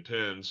 It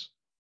depends.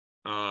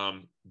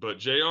 But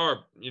JR,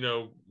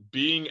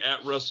 being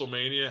at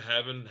WrestleMania,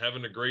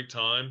 having a great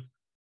time,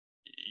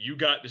 you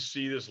got to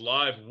see this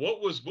live.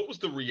 What was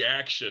the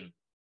reaction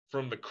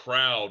from the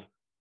crowd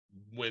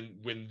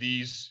when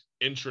these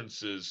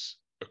entrances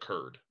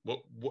occurred?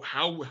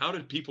 How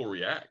did people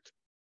react?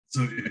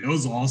 So it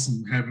was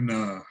awesome having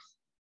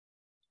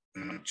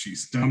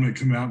Dominic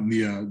come out in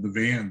the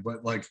van,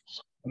 but like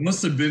I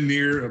must have been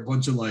near a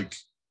bunch of like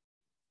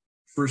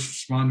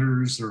first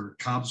responders or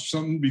cops or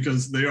something,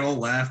 because they all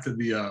laughed at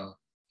the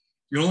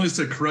you only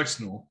said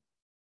correctional.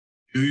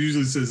 It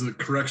usually says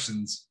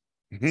corrections.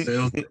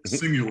 Sales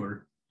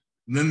singular.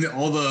 And then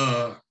all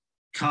the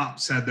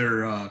cops had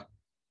their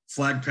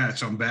flag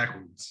patch on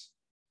backwards.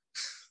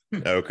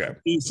 Okay.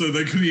 So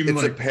they couldn't even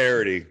it's a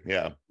parody.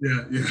 Yeah.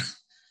 Yeah.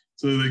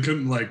 So they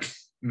couldn't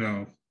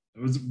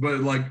but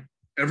like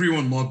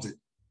everyone loved it.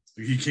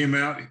 He came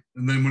out,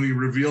 and then when he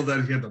revealed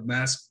that he had the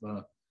mask,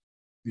 the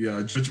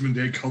Judgment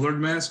Day colored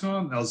mask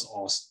on, that was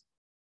awesome.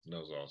 That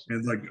was awesome.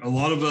 And like a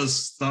lot of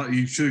us thought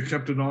he should have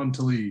kept it on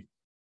until he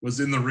was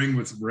in the ring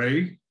with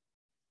Ray.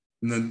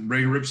 And then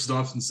Ray rips it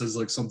off and says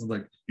like something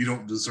like, "You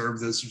don't deserve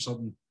this," or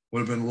something. Would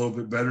have been a little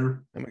bit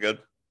better. I'm good.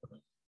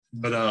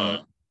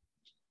 But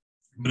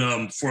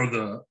for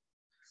the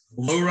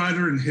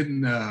lowrider and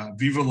hitting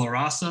Viva La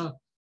Raza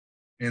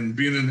and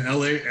being in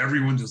LA,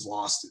 everyone just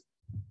lost it.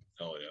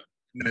 Hell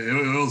yeah.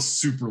 It was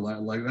super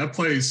loud. Like that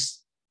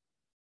place,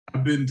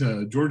 I've been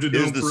to Georgia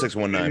Dome. Is the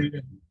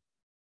 619?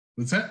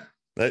 What's that?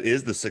 That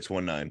is the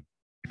 619.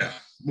 Yeah.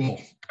 Well,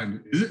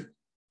 is it?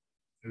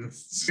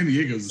 San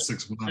Diego's the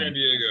 619. San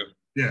Diego.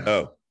 Yeah.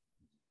 Oh.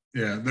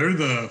 Yeah, they're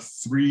the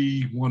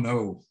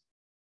 310.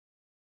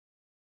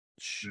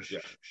 Yeah.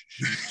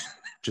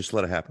 Just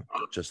let it happen.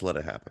 Just let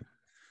it happen.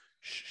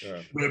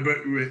 Yeah. But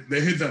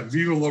they hit that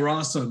Viva La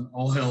Raza and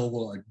all hell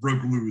like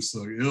broke loose.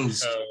 Like it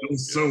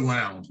was so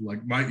loud.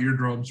 Like my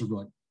eardrums were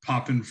like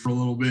popping for a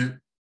little bit.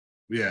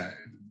 Yeah,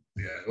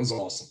 it was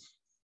awesome.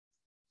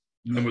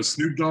 And then with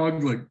Snoop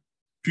Dogg, like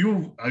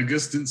people I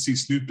guess didn't see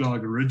Snoop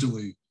Dogg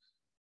originally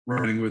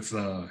running with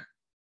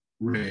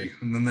Ray,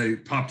 and then they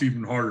popped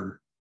even harder.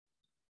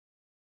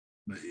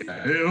 But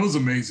yeah, it was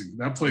amazing.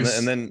 That place.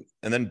 And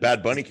then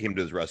Bad Bunny came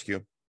to his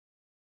rescue.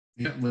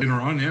 Yeah, later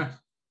on, yeah.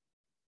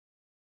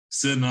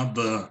 Setting up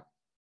the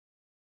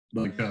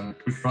like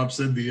Coach Rob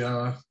said, the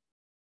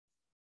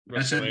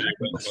WrestleMania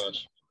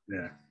match.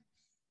 Yeah.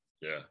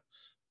 Yeah.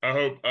 I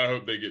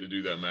hope they get to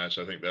do that match.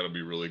 I think that'll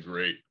be really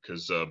great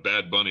because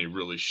Bad Bunny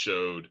really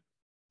showed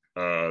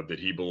that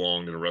he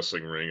belonged in a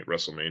wrestling ring at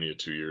WrestleMania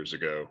 2 years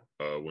ago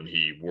when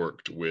he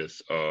worked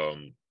with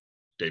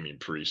Damian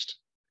Priest.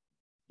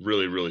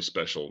 Really, really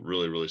special.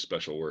 Really, really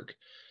special work.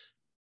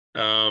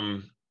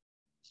 I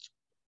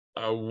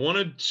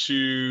wanted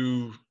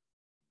to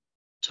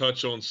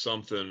touch on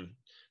something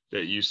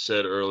that you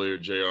said earlier,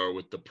 JR,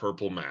 with the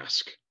purple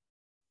mask.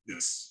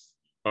 Yes.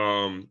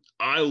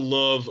 I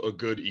love a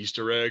good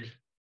Easter egg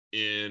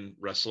in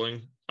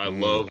wrestling. I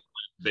love when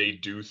they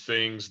do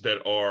things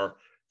that are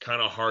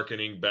kind of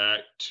hearkening back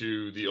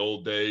to the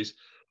old days.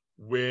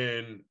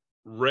 When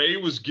Ray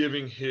was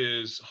giving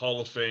his Hall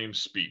of Fame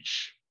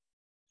speech,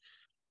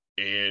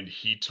 and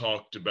he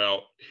talked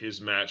about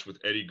his match with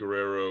Eddie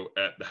Guerrero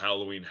at the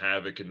Halloween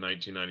Havoc in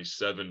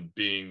 1997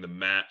 being the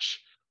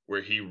match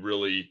where he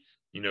really,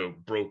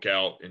 broke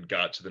out and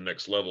got to the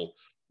next level.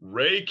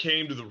 Ray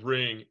came to the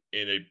ring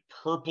in a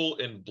purple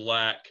and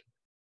black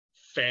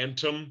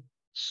Phantom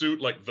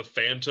suit, like the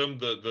Phantom,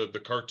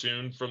 the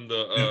cartoon from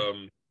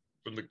the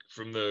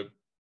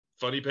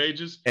funny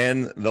pages,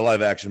 and the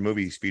live action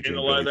movie featuring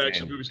in the live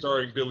action movie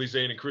starring Billy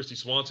Zane and Christy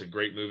Swanson.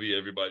 Great movie,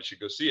 everybody should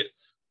go see it.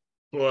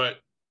 But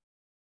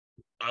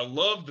I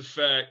love the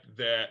fact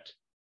that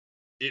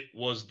it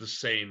was the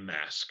same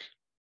mask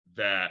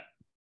that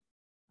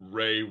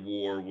Ray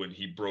wore when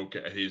he broke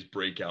at his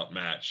breakout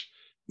match.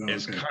 Okay.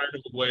 As kind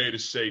of a way to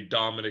say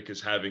Dominic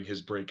is having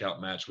his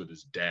breakout match with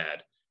his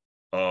dad,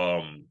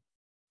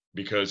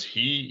 because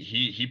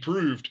he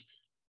proved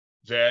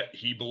that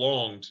he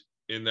belonged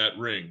in that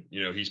ring.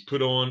 He's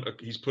put on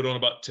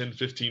about 10,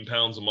 15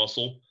 pounds of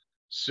muscle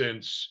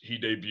since he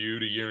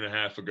debuted a year and a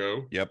half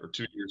ago, or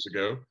 2 years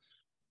ago.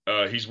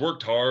 He's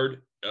worked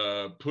hard.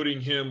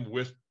 Putting him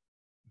with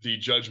the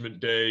Judgment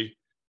Day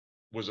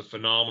was a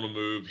phenomenal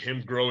move.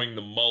 Him growing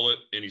the mullet,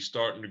 and he's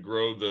starting to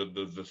grow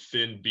the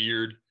thin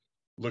beard,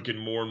 looking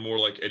more and more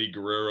like Eddie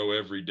Guerrero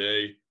every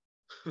day,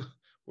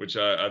 which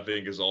I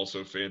think is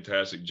also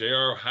fantastic.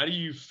 JR, how do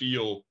you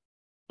feel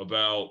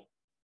about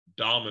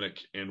Dominic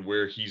and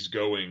where he's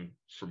going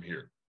from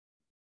here?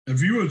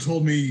 If you would have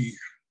told me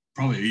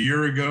probably a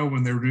year ago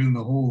when they were doing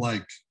the whole,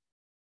 I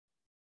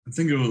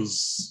think it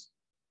was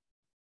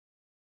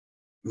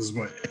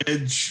what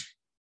Edge,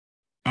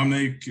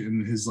 Dominic,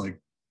 and his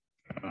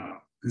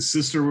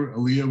sister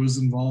Aaliyah was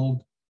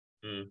involved.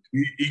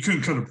 He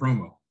couldn't cut a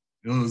promo.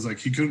 It was like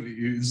he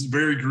was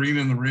very green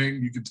in the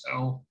ring, you could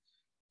tell.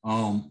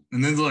 And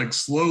then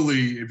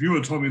slowly, if you would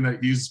have told me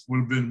that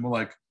would have been more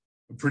like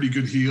a pretty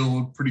good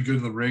heel, pretty good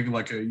in the ring,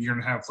 like a year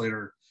and a half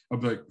later,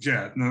 I'd be like,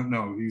 yeah,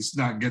 no, he's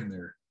not getting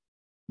there.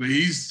 But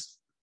he's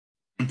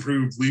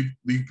improved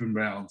leap and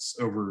bounds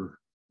over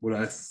what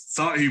I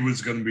thought he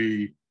was going to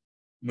be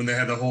when they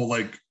had the whole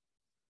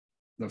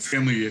the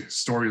family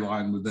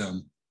storyline with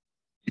them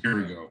a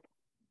year ago.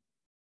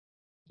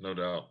 No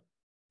doubt.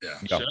 Yeah.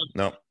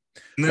 No.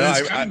 And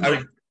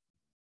then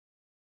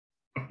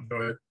go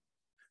ahead.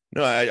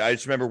 No, I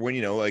just remember when,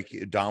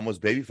 Dom was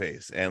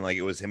babyface and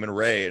it was him and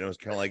Ray, and it was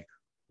kind of like,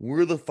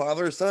 we're the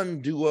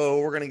father-son duo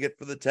we're going to get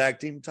for the tag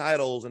team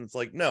titles. And it's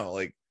like, no,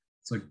 let's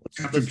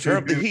turn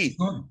up the heat.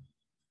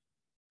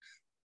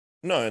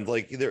 No, and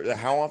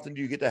how often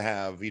do you get to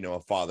have, a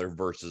father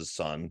versus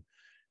son?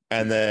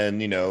 And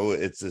then,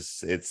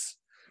 it's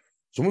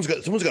someone's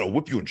got to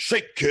whip you in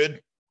shape,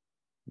 kid.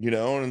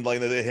 And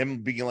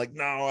him being like,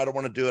 no, I don't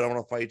want to do it. I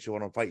want to fight you. I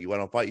want to fight you. I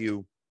don't fight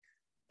you.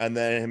 And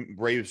then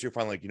Ray was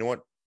finally like, you know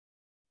what?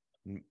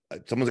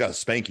 Someone's got to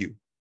spank you.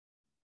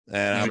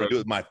 And I'm going to do it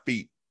with my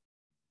feet.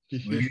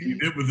 He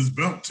did with his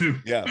belt too.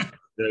 Yeah.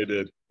 They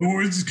did.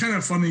 Well, it's kind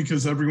of funny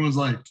because everyone's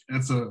like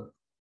at the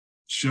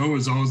show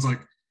is always like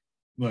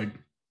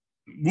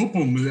whoop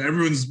them.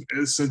 Everyone's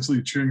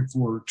essentially cheering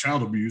for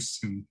child abuse,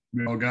 and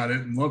we all got it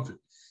and loved it.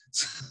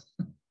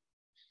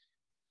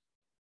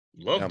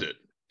 Loved it.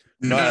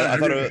 No, I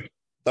thought it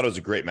was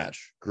a great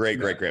match. Great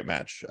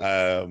match.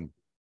 And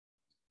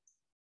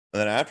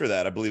then after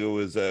that, I believe it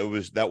was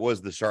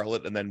the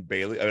Charlotte and then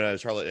Bailey,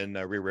 Charlotte and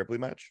Rhea Ripley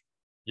match.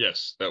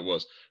 Yes, that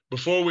was.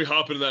 Before we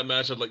hop into that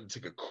match, I'd like to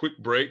take a quick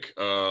break.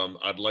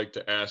 I'd like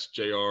to ask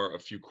JR a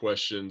few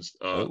questions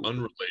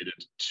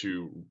unrelated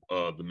to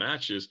the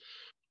matches.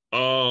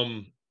 How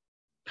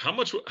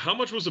much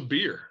was a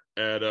beer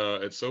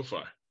at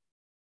SoFi?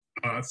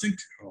 I think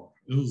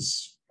it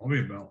was probably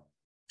about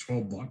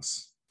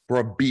 $12 for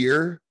a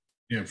beer.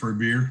 Yeah, for a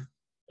beer.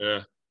 Yeah,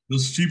 it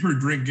was cheaper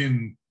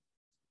drinking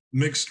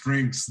mixed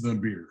drinks than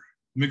beer.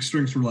 Mixed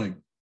drinks were like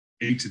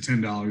 $8 to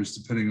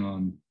 $10, depending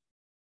on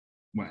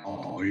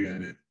you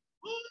had it.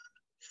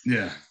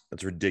 Yeah,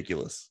 that's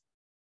ridiculous.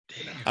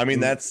 Damn. I mean,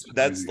 that's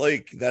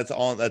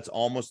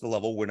almost the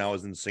level when I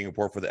was in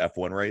Singapore for the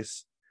F1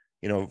 race.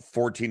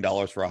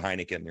 $14 for a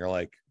Heineken. You're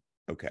like,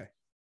 okay.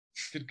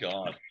 Good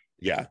God.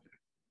 Yeah.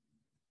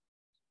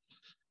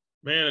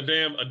 Man,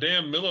 a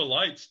damn Miller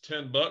Lite's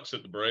 $10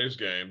 at the Braves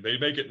game. They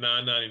make it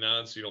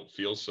 $9.99 so you don't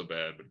feel so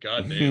bad. But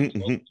goddamn,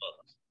 $12.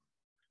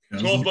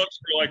 $12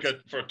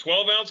 for a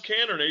 12-ounce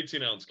can or an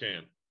 18-ounce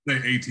can?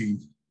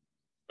 18.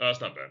 That's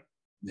not bad.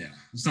 Yeah,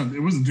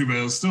 it wasn't too bad.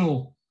 It was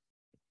still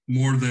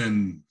more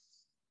than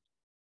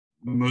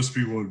most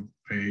people would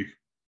pay.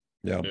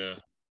 Yeah. Yeah.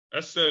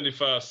 That's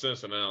 75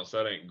 cents an ounce.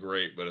 That ain't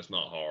great, but it's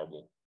not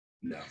horrible.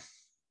 No.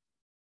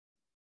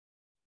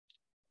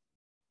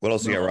 What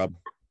else you got, Rob?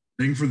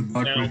 Thing for the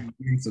buck,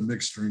 it's a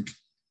mixed drink.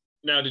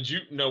 Now,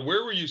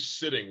 where were you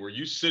sitting? Were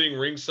you sitting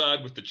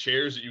ringside with the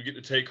chairs that you get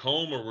to take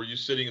home, or were you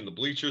sitting in the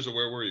bleachers, or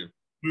where were you?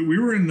 We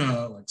were in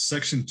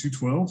section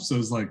 212, so it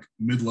was like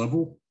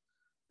mid-level.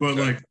 But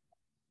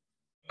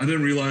I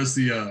didn't realize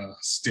the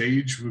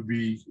stage would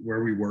be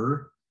where we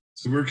were.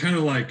 So we were kind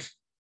of like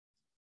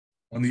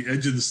on the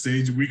edge of the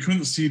stage. We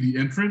couldn't see the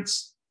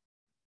entrance,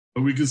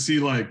 but we could see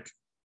like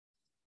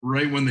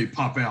right when they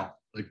pop out.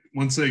 Like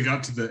once they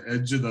got to the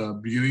edge of the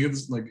beginning of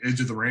this,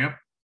 edge of the ramp,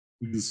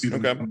 we could see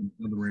them on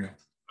the ramp.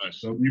 Nice.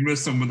 So we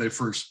missed them when they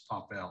first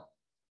pop out.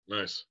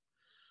 Nice.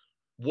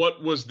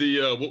 What was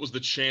the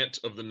chant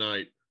of the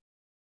night?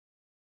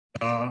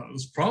 It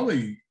was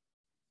probably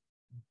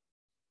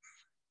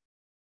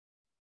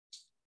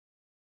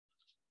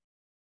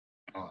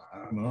I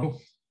don't know.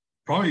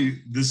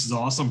 Probably this is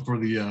awesome for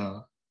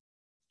the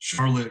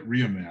Charlotte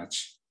Rhea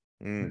match.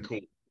 Cool.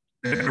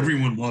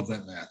 Everyone loved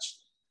that match.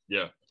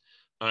 Yeah,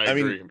 I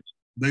agree. Mean,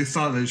 they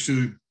thought they should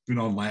have been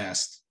on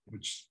last,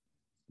 which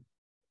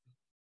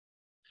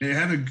they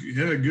had a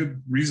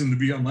good reason to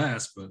be on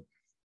last, but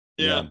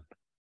yeah.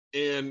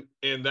 And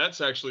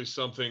that's actually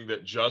something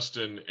that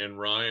Justin and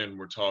Ryan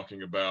were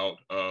talking about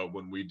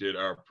when we did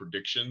our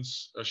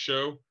predictions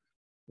show,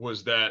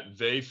 was that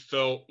they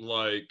felt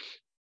like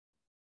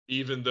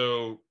even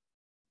though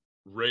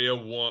Rhea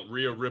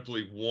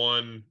Ripley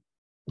won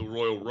the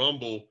Royal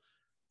Rumble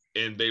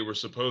and they were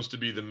supposed to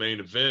be the main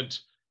event,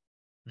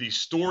 the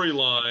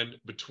storyline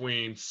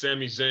between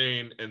Sami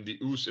Zayn and the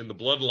Usos in the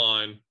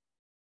Bloodline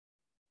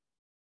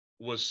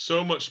was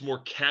so much more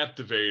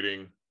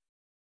captivating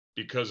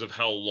because of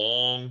how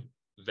long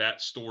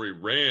that story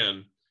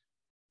ran,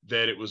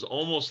 that it was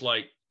almost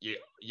like you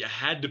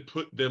had to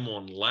put them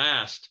on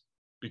last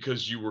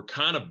because you were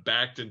kind of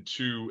backed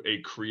into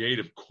a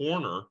creative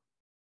corner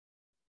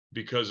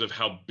because of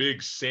how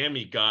big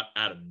Sammy got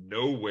out of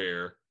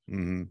nowhere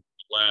the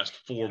last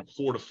 4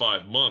 to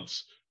 5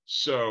 months.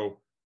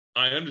 So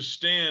I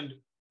understand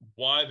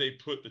why they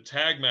put the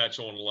tag match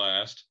on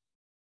last,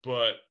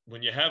 but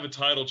when you have a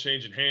title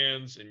changing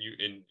hands and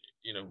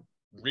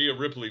Rhea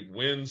Ripley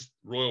wins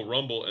Royal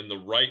Rumble and the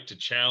right to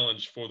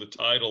challenge for the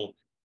title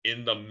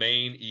in the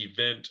main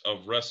event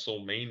of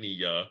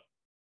WrestleMania,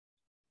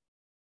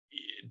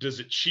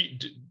 does it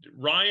cheap?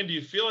 Ryan, do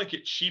you feel like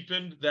it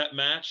cheapened that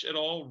match at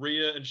all,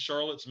 Rhea and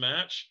Charlotte's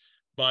match,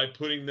 by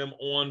putting them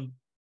on,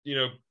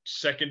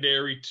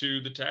 secondary to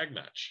the tag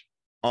match?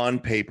 On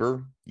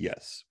paper,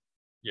 yes.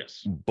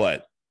 Yes.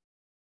 But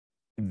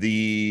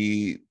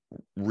the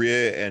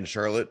Rhea and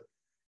Charlotte,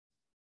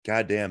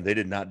 goddamn, they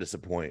did not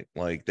disappoint.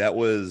 Like that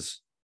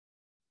was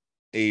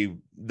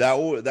in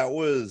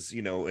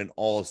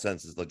all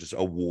senses like just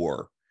a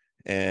war,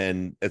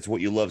 and it's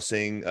what you love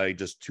seeing.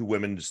 Just two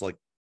women just like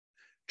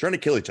trying to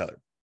kill each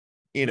other.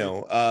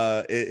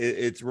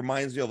 It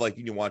reminds me of like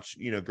you watch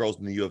girls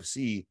in the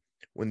UFC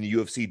when the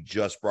UFC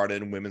just brought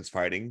in women's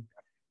fighting,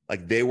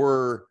 like they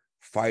were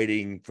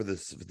fighting for the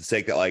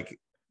sake that like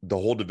the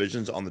whole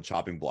division's on the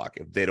chopping block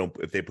if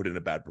they put in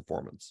a bad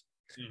performance.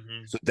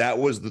 So that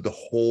was the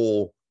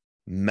whole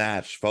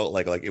match felt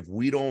like if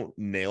we don't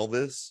nail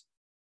this,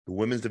 the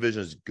women's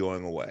division is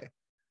going away.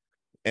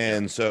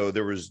 And so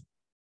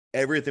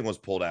everything was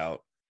pulled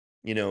out,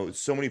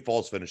 so many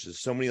false finishes,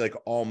 so many like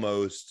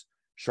almost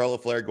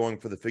Charlotte Flair going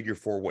for the figure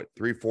 4,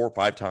 3, 4,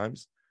 5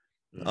 times.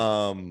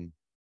 And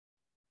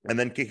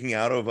then kicking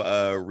out of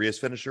Rhea's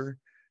finisher,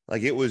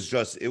 like it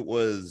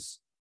was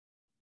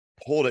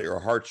pulled at your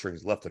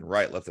heartstrings left and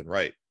right.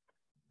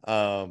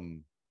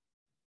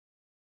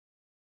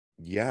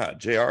 Yeah,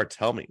 JR,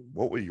 tell me,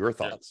 what were your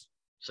thoughts?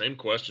 Same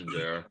question,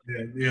 JR.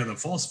 Yeah, the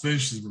false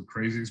finishes were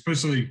crazy,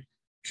 especially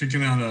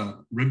kicking out a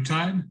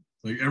Riptide.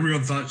 Like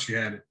everyone thought she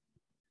had it.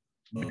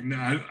 Like, no,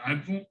 I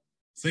don't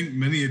think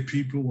many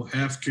people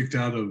have kicked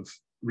out of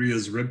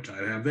Rhea's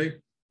Riptide, have they?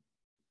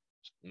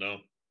 No.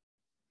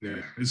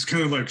 Yeah, it's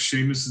kind of like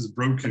Sheamus's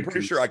bro kick. I'm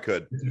pretty sure I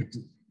could.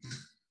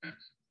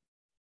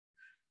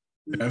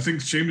 Yeah, I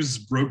think Sheamus's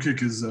bro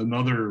kick is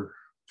another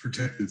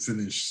protected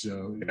finish.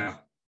 So yeah.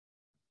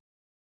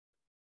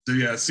 So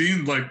yeah,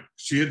 seeing like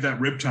she hit that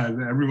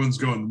Riptide, everyone's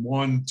going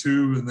 1,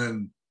 2, and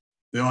then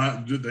they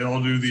all do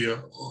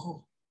the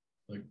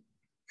like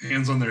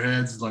hands on their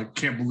heads, like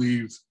can't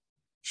believe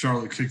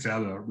Charlotte kicked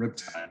out a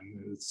Riptide.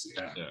 It's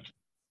yeah.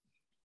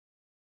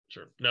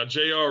 Sure. Now,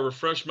 JR,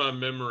 refresh my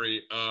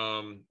memory.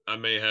 I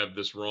may have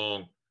this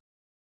wrong.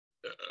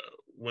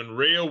 When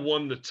Rhea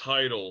won the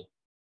title,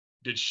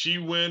 did she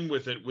win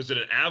with it? Was it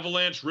an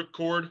avalanche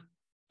ripcord?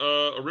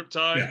 A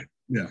Riptide?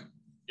 Yeah.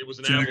 It was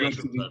an avalanche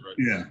Riptide, right?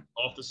 Yeah.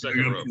 Off the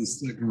second rope. The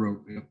second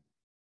rope.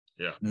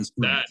 Yeah. That's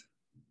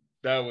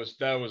that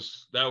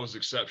was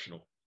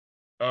exceptional.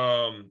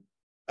 I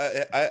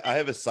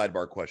have a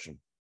sidebar question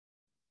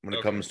when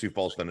it comes to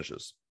false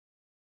finishes.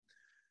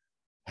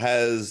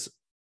 Has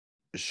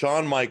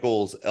Shawn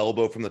Michaels'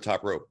 elbow from the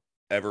top rope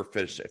ever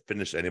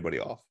finished anybody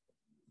off?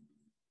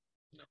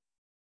 No.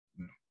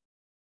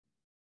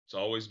 It's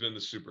always been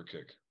the super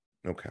kick.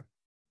 Okay.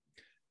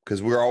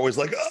 Because we're always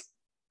like,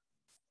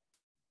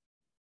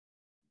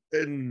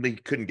 and they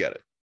couldn't get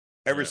it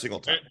every single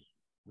time.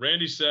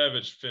 Randy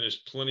Savage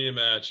finished plenty of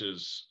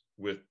matches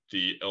with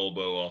the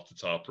elbow off the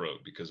top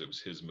rope because it was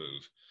his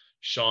move.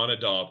 Shawn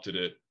adopted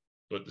it,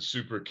 but the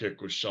super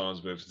kick was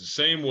Shawn's move. It's the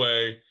same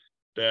way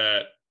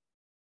that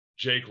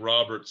Jake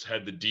Roberts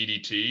had the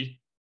DDT,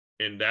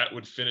 and that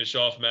would finish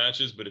off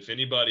matches. But if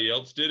anybody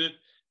else did it,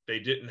 they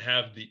didn't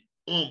have the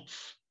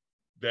oomph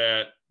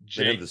that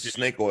Jake did. They had the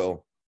snake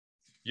oil.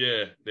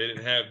 Yeah, they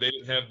didn't have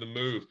the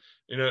move.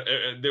 You know,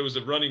 there was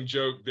a running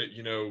joke that,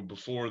 you know,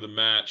 before the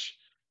match,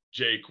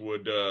 Jake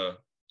would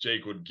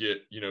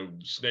get, you know,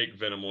 snake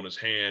venom on his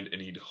hand,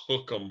 and he'd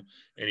hook them,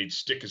 and he'd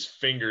stick his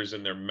fingers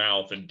in their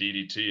mouth and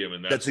DDT him,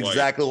 and that's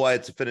exactly why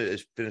it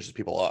finishes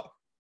people off.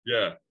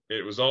 Yeah,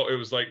 it was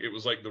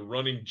like the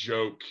running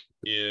joke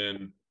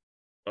in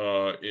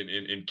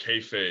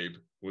kayfabe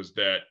was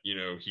that, you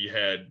know, he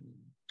had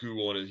goo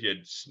on it, he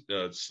had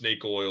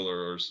snake oil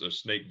or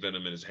snake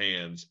venom in his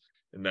hands,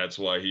 and that's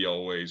why he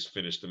always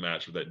finished the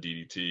match with that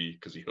DDT,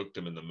 because he hooked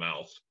him in the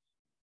mouth.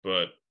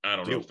 But I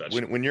don't know if that's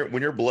when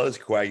your blood is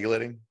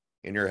coagulating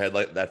in your head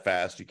like that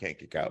fast, you can't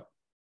kick out.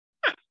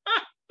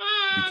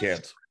 You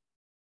can't.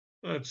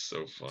 That's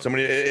so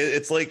funny.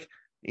 It's like,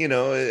 you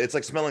know, it's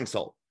like smelling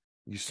salt.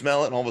 You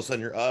smell it, and all of a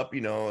sudden you're up.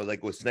 You know,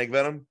 like with snake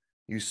venom,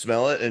 you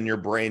smell it, and your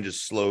brain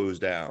just slows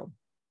down.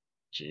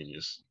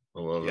 Genius. I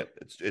love it.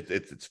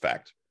 It's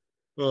fact.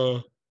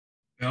 I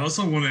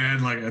also want to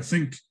add, like, I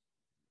think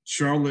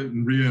Charlotte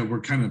and Rhea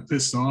were kind of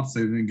pissed off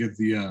they didn't get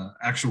the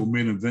actual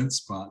main event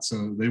spot,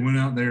 so they went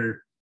out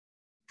there,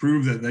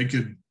 proved that they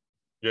could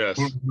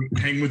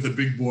hang with the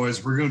big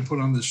boys. We're going to put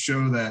on this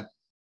show that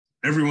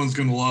everyone's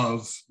going to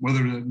love, whether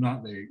or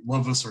not they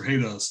love us or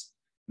hate us,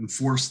 and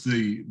force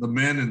the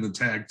men in the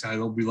tag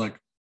title, be like,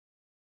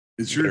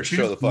 it's your chance.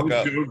 Show the fuck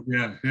up.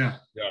 Yeah.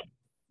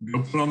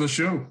 Go put on the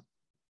show.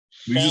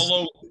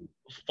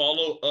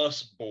 Follow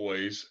us,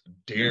 boys.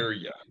 Dare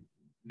ya.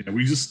 Yeah,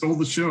 we just stole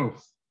the show.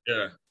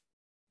 Yeah.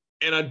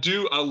 And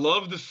I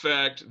love the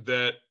fact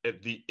that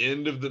at the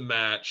end of the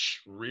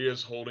match,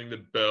 Rhea's holding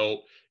the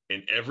belt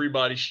and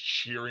everybody's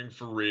cheering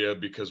for Rhea,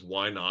 because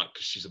why not?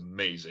 Because she's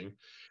amazing.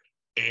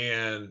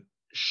 And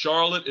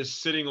Charlotte is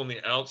sitting on the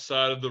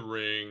outside of the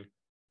ring,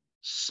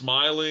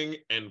 smiling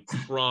and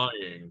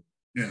crying.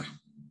 Yeah.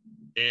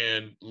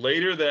 And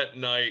later that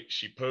night,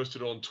 she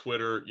posted on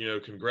Twitter, you know,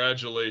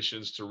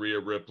 congratulations to Rhea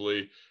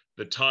Ripley.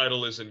 The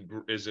title is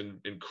in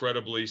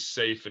incredibly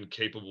safe and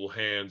capable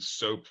hands.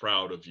 So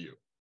proud of you.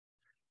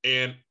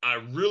 And I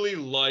really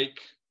like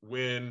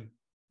when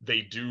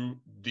they do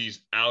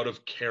these out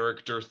of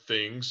character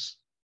things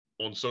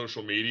on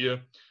social media,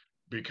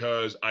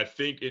 because I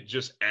think it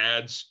just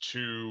adds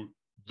to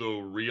the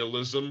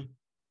realism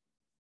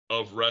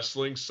of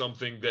wrestling,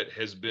 something that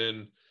has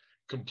been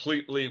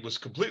completely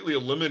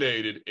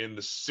eliminated in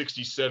the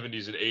 60s,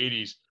 70s, and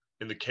 80s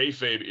in the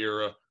kayfabe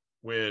era,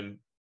 when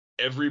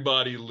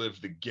everybody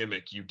lived the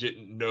gimmick. You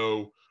didn't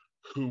know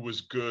who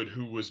was good,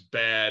 who was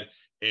bad,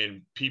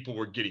 and people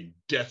were getting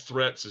death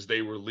threats as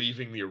they were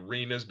leaving the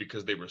arenas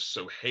because they were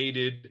so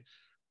hated.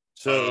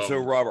 So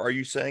Rob, are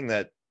you saying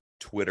that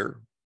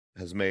Twitter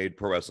has made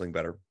pro wrestling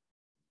better?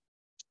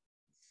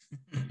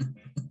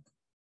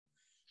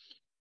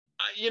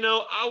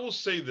 I will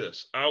say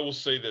this.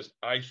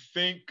 I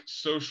think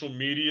social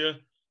media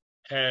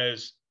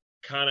has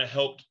kind of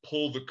helped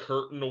pull the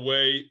curtain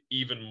away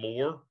even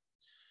more.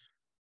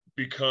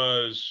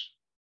 because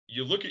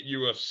you look at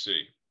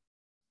UFC,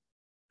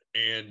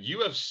 and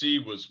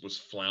UFC was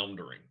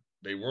floundering.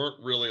 They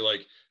weren't really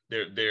like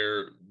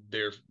their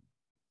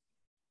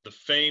the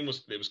fame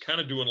was, it was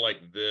kind of doing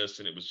like this,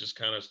 and it was just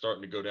kind of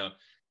starting to go down.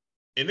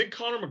 And then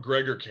Conor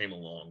McGregor came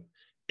along,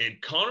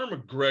 and Conor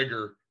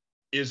McGregor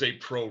is a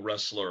pro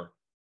wrestler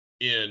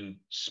in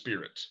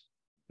spirit.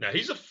 Now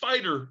he's a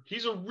fighter.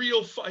 He's a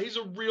real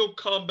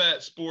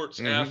combat sports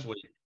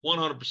athlete,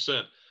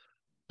 100%.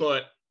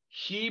 But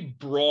he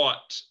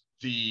brought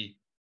the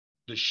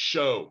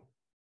show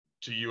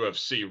to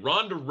UFC.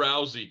 Ronda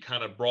Rousey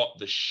kind of brought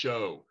the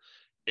show.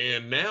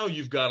 And now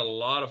you've got a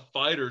lot of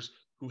fighters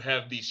who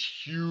have these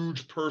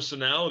huge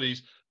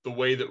personalities the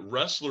way that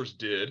wrestlers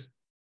did.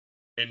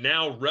 And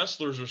now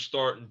wrestlers are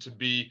starting to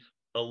be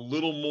a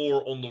little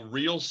more on the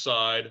real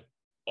side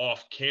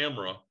off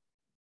camera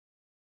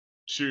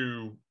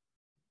to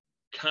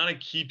kind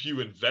of keep you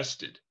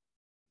invested.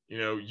 You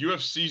know,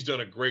 UFC's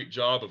done a great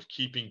job of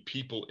keeping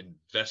people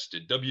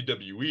invested.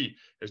 WWE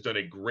has done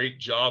a great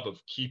job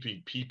of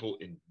keeping people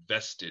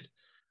invested.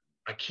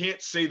 I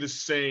can't say the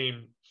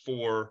same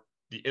for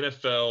the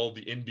NFL,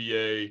 the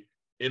NBA,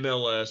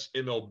 MLS,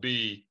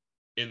 MLB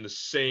in the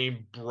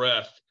same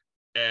breath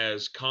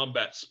as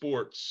combat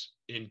sports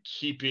in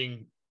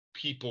keeping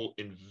people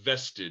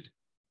invested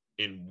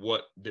in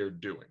what they're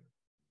doing.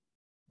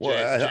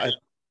 Well,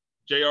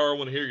 JR, I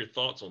want to hear your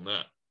thoughts on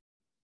that.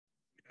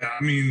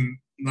 I mean,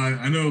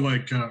 I know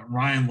like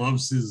Ryan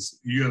loves his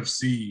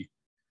UFC,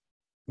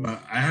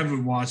 but I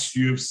haven't watched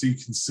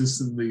UFC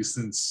consistently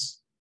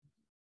since,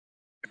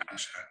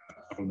 gosh,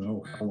 I don't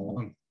know how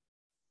long.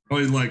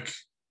 Probably like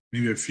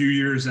maybe a few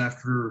years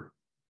after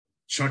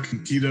Chuck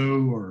and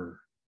Tito,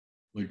 or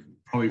like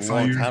probably a 5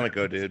 long years time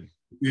ago, dude.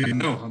 Yeah,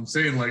 no, I'm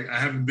saying like I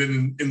haven't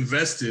been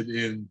invested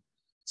in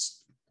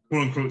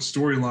quote unquote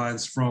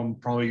storylines from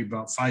probably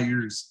about 5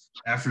 years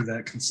after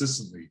that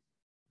consistently.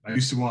 I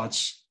used to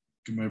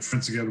get my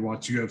friends together to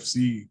watch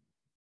UFC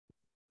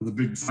for the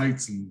big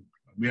fights, and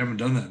we haven't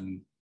done that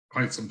in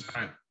quite some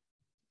time.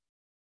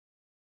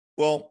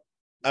 Well,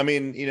 I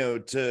mean, you know,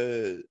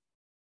 to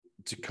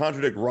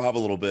contradict Rob a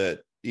little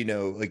bit, you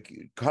know,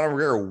 like Conor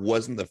McGregor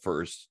wasn't the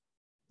first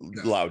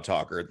loud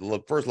talker.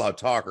 The first loud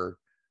talker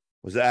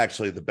was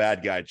actually the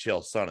bad guy,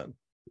 Chael Sonnen.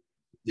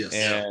 Yes.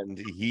 And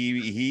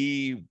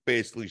he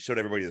basically showed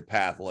everybody the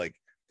path. Like,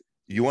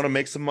 you want to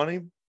make some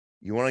money?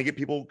 You want to get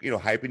people, you know,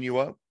 hyping you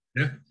up?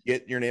 Yeah.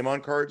 Get your name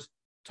on cards,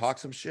 talk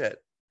some shit.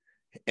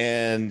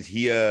 And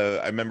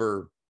I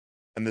remember,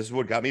 and this is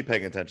what got me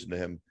paying attention to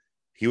him.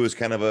 He was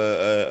kind of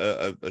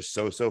a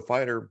so-so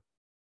fighter.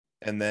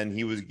 And then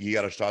he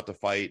got a shot to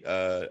fight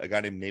a guy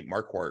named Nate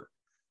Marquardt,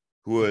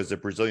 who was a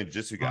Brazilian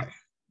jiu-jitsu guy.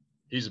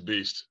 He's a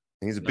beast.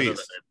 He's a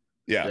beast.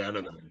 Yeah, I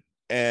know that name.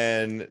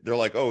 And they're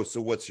like, "Oh,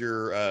 so what's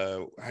your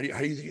how do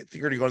you think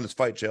you're gonna go in this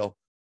fight, Chael?"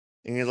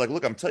 And he's like,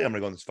 "Look, I'm telling you, I'm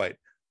gonna go in this fight.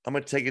 I'm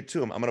gonna take it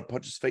to him. I'm gonna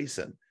punch his face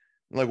in."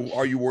 I'm like,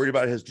 "Are you worried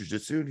about his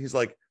jiu-jitsu?" And he's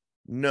like,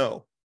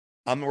 "No,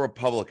 I'm a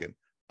Republican.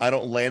 I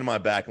don't lay on my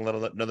back and let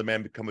another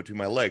man come between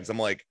my legs." I'm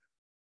like,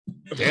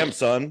 "Damn,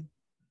 son.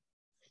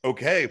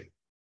 Okay."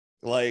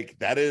 Like,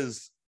 that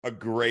is a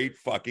great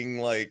fucking,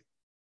 like,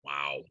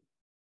 wow.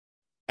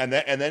 And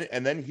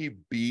then he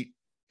beat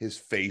his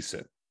face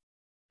in.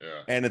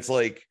 Yeah. And it's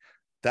like,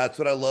 that's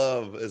what I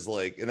love, is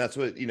like, and that's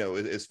what, you know,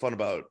 is fun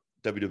about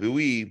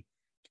WWE.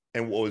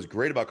 And what was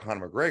great about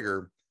Conor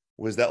McGregor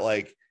was that,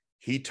 like,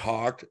 he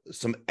talked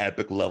some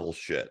epic level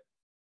shit,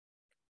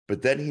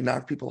 but then he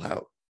knocked people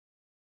out,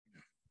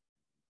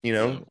 you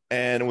know. Yeah.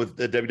 And with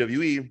the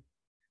WWE,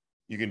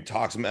 you can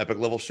talk some epic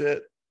level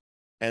shit,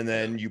 and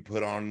then you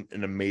put on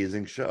an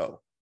amazing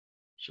show.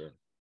 Sure.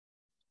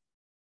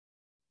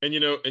 And you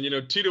know,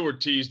 Tito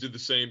Ortiz did the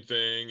same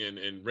thing,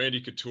 and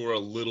Randy Couture a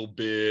little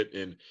bit,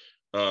 and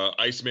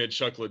Iceman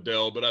Chuck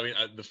Liddell. But I mean,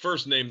 the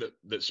first name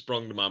that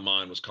sprung to my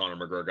mind was Conor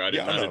McGregor.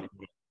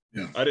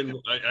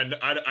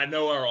 I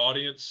know our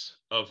audience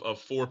of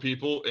 4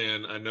 people,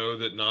 and I know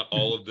that not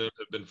all of them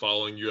have been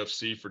following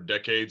UFC for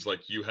decades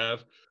like you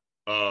have.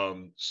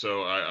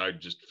 So I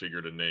just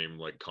figured a name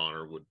like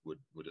Conor would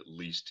at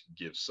least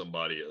give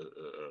somebody a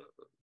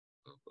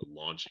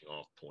launching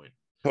off point.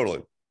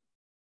 Totally.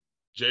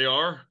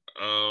 JR,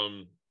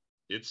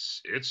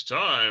 it's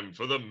time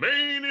for the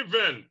main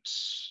event.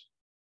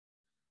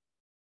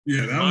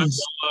 Yeah, God,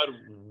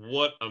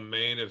 what a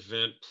main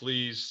event.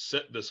 Please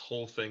set this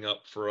whole thing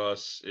up for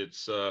us.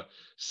 It's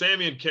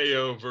Sammy and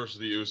KO versus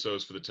the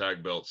Usos for the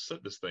tag belts.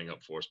 Set this thing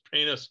up for us.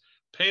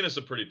 Paint us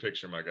a pretty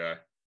picture, my guy.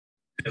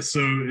 Yeah,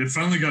 so it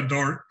finally got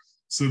dark.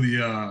 So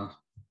the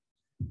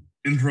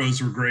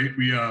intros were great.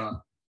 We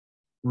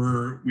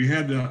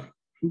had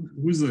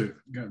who's the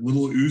guy,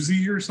 Little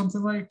Uzi or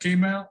something, like,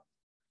 came out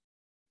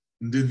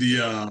and did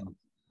the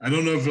I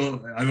don't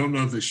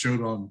know if they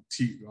showed on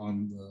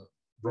the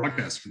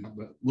broadcast or not,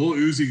 but Little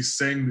Uzi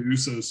sang the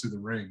Usos through the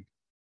ring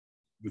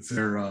with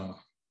their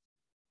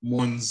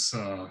one's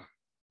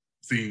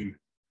theme.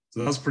 So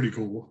that was pretty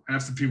cool.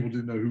 Half the people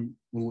didn't know who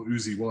Little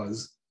Uzi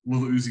was.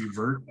 Little Uzi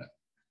Vert.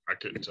 I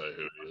couldn't tell you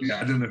who he is. Yeah,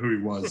 I didn't know who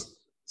he was.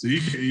 So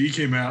he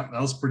came out.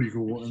 That was pretty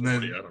cool. And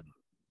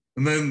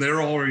then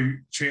they're already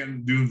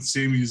chanting, doing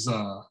Sammy's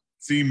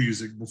theme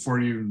music before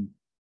he even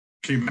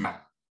came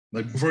out.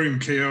 Like before even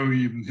KO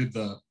even hit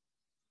the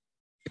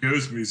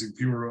KO's music,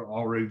 people were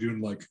already doing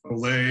like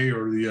Olay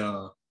or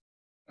the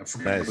I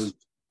forget how the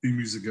theme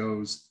music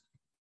goes.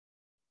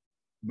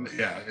 But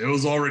yeah, it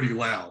was already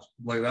loud.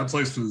 Like that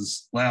place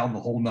was loud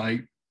the whole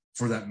night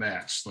for that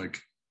match. Like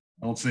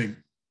I don't think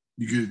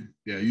you could.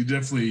 Yeah, you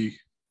definitely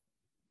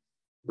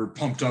were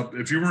pumped up.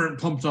 If you weren't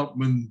pumped up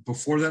when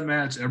before that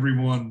match,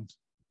 everyone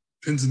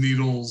pins and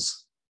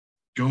needles,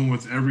 going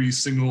with every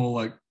single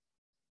like,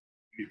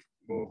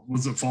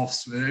 was it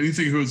false?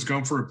 Anything who was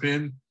going for a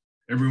pin,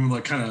 everyone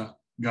like kind of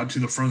got to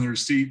the front of their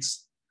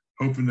seats,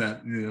 hoping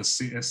that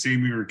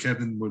Sammy or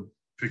Kevin would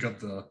pick up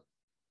the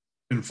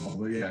pinfall.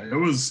 But yeah, it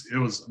was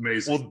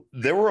amazing. Well,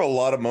 there were a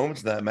lot of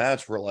moments in that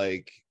match where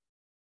like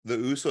the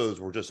Usos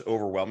were just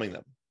overwhelming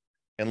them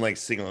and like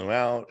singling them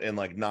out and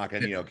like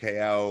knocking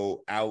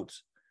KO out,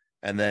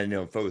 and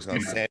then focusing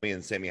on Sammy,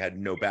 and Sammy had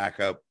no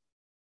backup.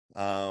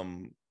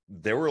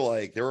 There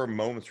were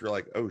moments where you're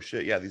like, oh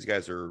shit, yeah, these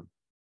guys are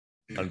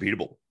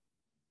unbeatable.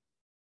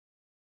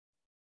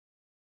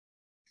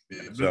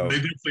 Yeah, so they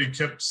definitely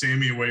kept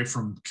Sammy away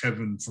from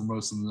Kevin for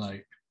most of the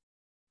night.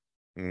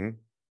 Mm-hmm.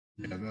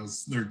 Yeah, that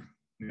was their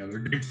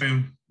game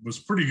plan was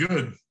pretty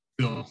good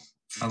until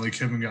finally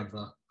Kevin got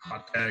the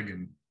hot tag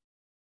and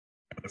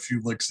got a few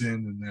licks in,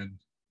 and then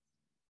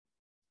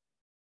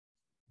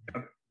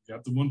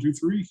got the 1, 2,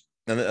 3.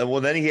 And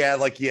then he had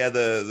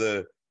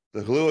the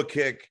Halua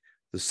kick,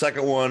 the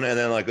second one, and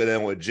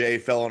then when Jay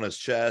fell on his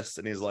chest,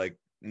 and he's like,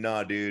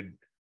 "Nah, dude,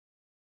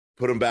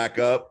 put him back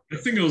up." I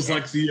think it was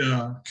like the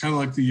kind of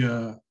like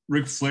the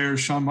Ric Flair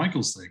Shawn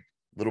Michaels thing.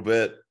 A little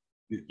bit,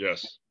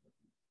 yes.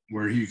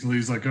 Where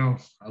he's like, "Oh,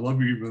 I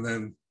love you," but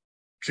then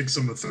kicks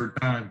him a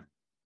third time.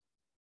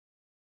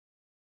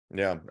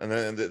 Yeah, and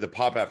then the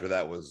pop after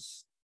that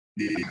was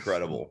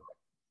incredible.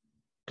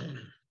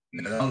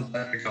 Yeah,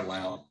 that got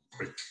loud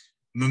quick.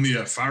 And then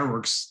the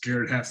fireworks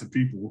scared half the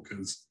people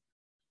because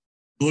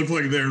it looked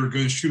like they were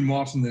going to shoot them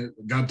off and it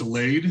got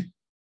delayed.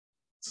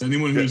 So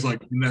anyone who's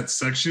like in that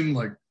section,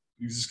 like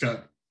you just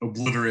got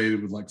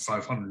obliterated with like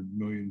 500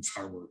 million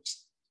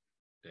fireworks.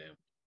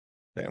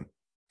 Damn.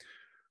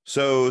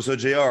 So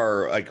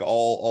JR, like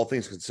all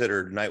things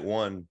considered, night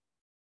one,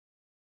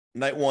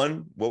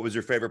 what was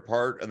your favorite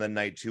part? And then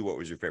night two, what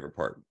was your favorite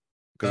part?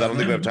 Because I don't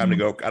think we have time to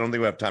go. I don't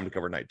think we have time to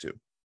cover night two.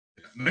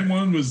 Night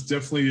one was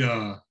definitely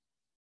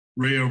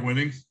Rayo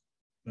winning.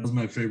 That was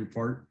my favorite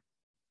part.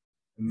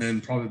 And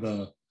then probably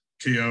the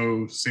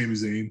KO Sami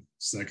Zayn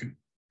second.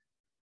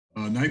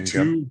 Night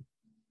two,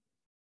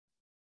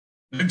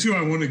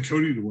 I wanted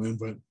Cody to win,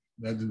 but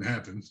that didn't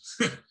happen.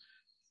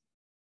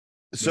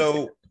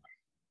 So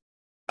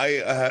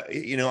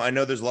I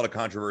know there's a lot of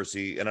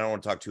controversy, and I don't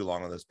want to talk too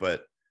long on this,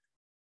 but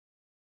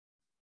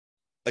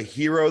a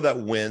hero that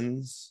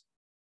wins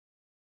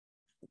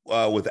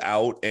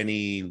without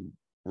any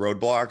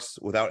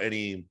roadblocks, without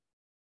any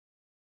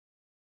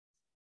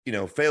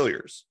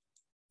failures,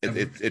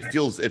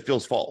 it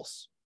feels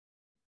false.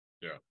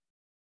 Yeah.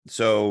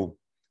 So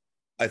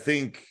I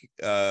think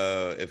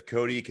if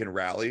Cody can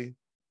rally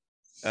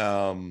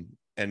and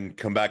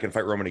come back and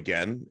fight Roman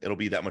again, it'll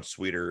be that much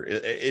sweeter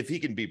if he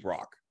can beat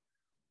Brock.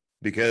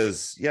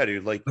 Because yeah,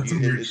 dude, like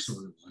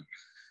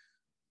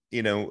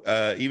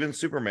even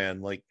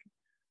Superman, like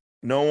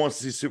no one wants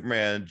to see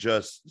Superman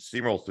just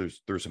steamroll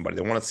through somebody.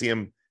 They want to see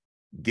him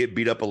get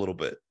beat up a little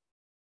bit,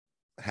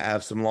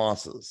 have some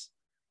losses,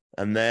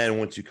 and then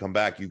once you come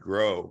back, you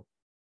grow,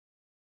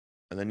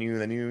 and then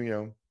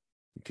you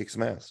kick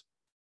some ass.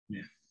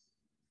 Yeah.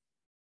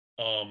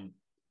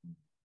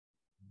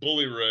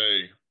 Bully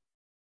Ray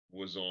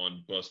was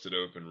on Busted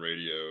Open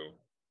Radio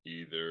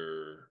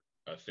either,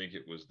 I think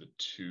it was the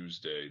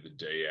Tuesday, the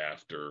day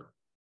after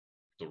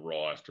the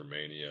Raw after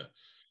Mania,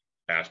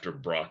 after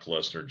Brock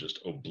Lesnar just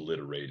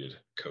obliterated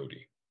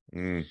Cody.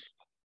 And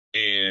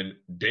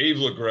Dave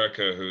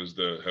LaGreca, who's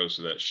the host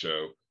of that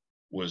show,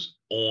 was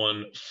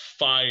on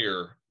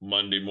fire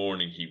Monday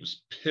morning. He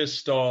was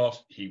pissed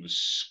off. He was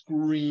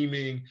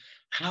screaming,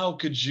 how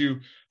could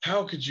you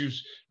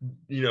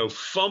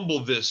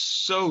fumble this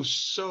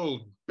so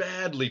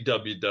badly,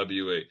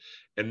 WWE?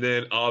 And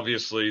then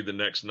obviously the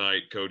next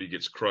night, Cody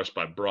gets crushed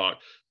by Brock.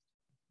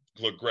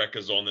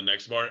 LaGreca's on the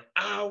next morning.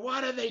 Oh,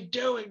 what are they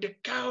doing to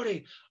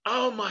Cody?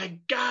 Oh my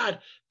God,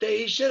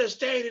 he should have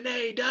stayed in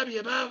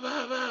AEW. Blah,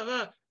 blah, blah,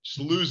 blah. Just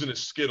losing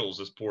his skittles,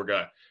 this poor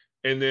guy.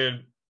 And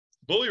then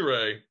Bully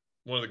Ray,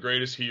 one of the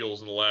greatest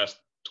heels in the last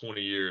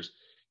 20 years,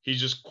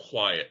 he's just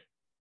quiet.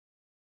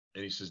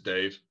 And he says,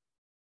 Dave,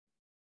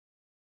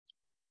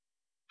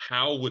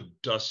 how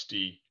would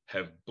Dusty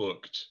have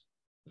booked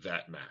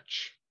that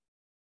match?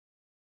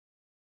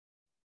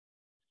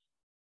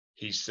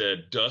 He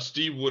said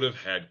Dusty would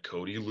have had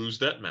Cody lose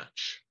that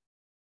match.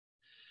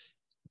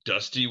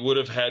 Dusty would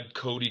have had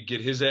Cody get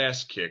his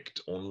ass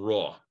kicked on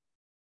Raw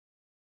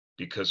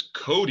because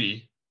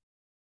Cody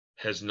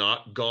has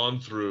not gone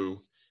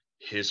through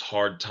his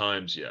hard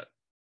times yet.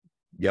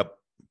 Yep.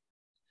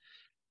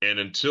 And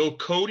until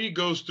Cody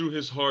goes through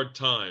his hard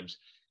times,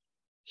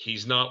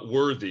 he's not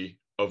worthy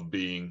of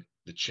being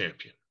the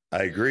champion.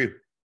 I agree.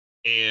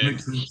 And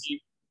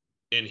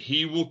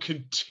he will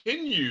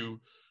continue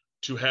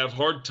to have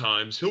hard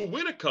times. He'll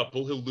win a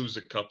couple, he'll lose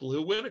a couple,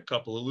 he'll win a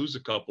couple, he'll lose a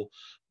couple.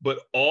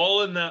 But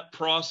all in that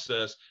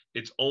process,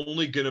 it's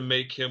only going to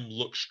make him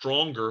look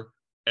stronger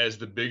as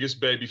the biggest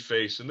baby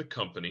face in the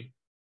company.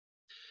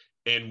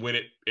 And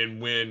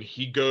when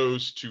he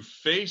goes to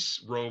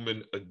face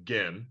Roman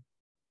again,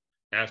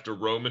 after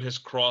Roman has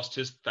crossed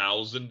his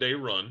 1,000-day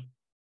run,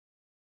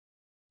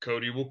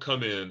 Cody will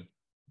come in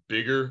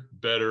bigger,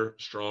 better,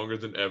 stronger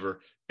than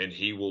ever, and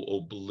he will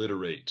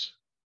obliterate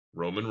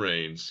Roman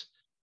Reigns,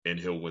 and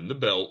he'll win the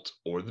belt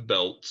or the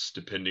belts,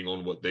 depending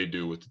on what they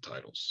do with the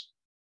titles.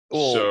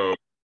 Well, so,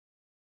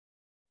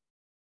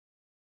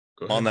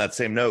 on that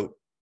same note,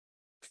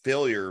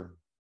 failure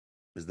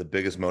is the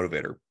biggest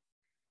motivator.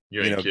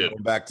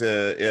 Going back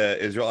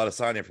to Israel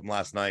Adesanya from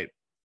last night,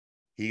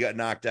 he got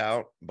knocked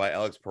out by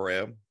Alex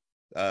Pereira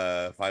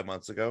 5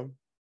 months ago.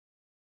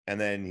 And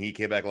then he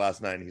came back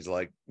last night and he's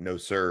like, no,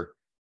 sir,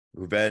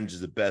 revenge is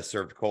the best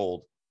served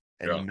cold.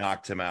 And he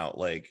knocked him out.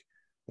 Like,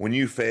 when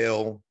you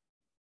fail,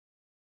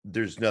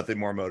 there's nothing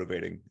more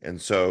motivating. And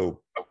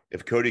so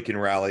if Cody can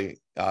rally,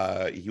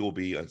 he will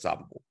be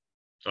unstoppable.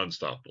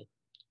 Unstoppable.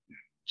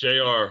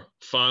 JR,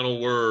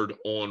 final word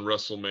on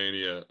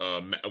WrestleMania.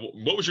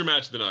 What was your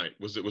match of the night?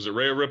 Was it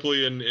Rhea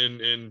Ripley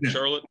in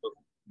Charlotte?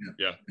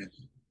 Yeah.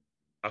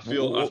 I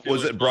feel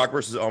was it Brock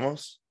versus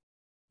Omos?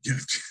 Yeah.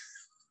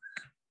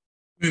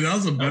 Dude, that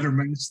was a better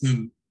match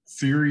than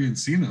Theory and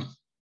Cena.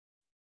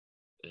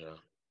 Yeah.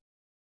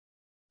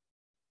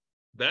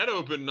 That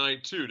opened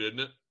night too,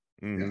 didn't it?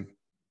 Mm-hmm.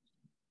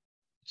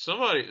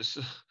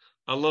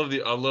 I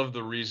love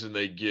the reason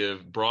they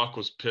give. Brock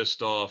was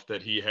pissed off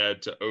that he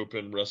had to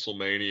open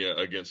WrestleMania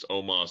against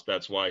Omos.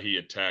 That's why he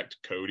attacked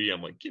Cody.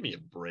 I'm like, give me a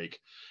break.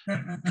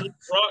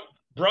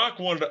 Brock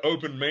wanted to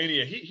open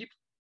Mania.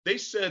 They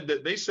said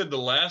the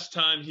last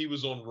time he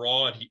was on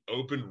Raw and he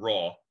opened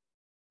Raw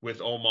with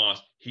Omos,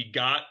 he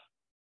got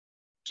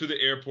to the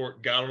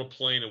airport, got on a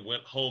plane, and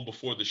went home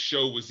before the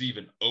show was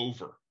even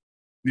over.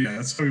 Yeah,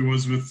 that's how he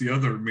was with the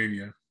other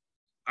Mania.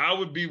 I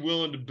would be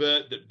willing to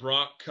bet that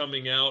Brock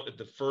coming out at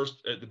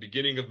the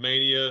beginning of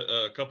Mania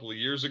a couple of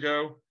years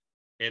ago,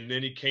 and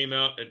then he came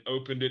out and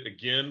opened it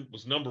again,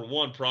 was number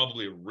one,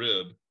 probably a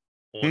rib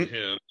on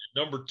him.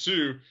 Number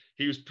two,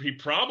 he was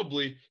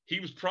probably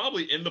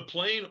in the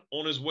plane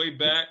on his way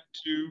back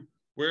to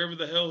wherever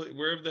the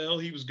hell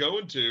he was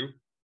going to.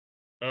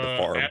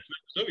 After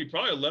so he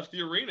probably left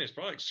the arena. He's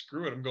probably like,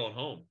 screw it, I'm going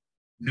home.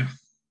 Yeah.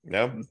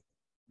 Yep.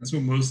 That's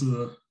what most of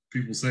the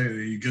people say.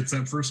 That he gets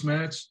that first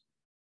match,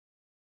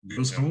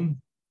 goes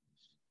home.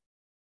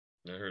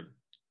 I heard.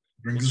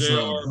 Brings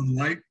us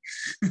light.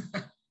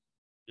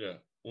 Yeah.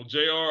 Well,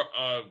 JR,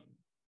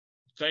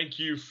 thank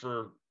you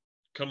for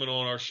coming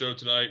on our show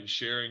tonight and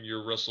sharing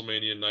your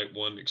WrestleMania Night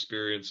 1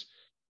 experience.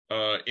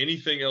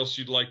 Anything else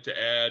you'd like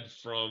to add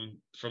from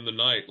the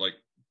night? Like,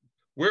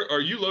 where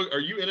are you? Are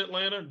you in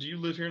Atlanta? Do you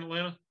live here in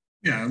Atlanta?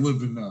 Yeah, I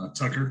live in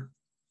Tucker.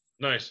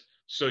 Nice.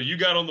 So you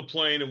got on the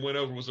plane and went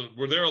over.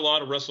 Were there a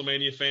lot of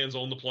WrestleMania fans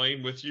on the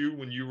plane with you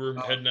when you were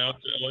heading out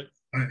to LA?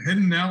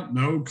 Heading out,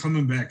 no.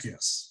 Coming back,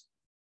 yes.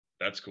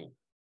 That's cool.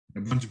 A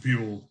bunch of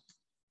people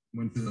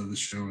went to the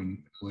show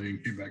in LA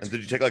and came back. And did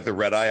you take like the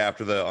red eye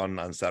after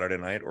on Saturday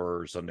night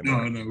or Sunday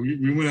morning? No.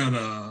 We went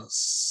out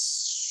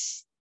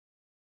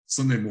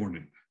Sunday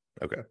morning.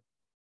 Okay.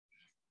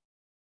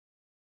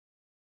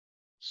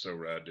 So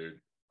rad, dude.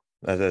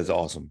 That is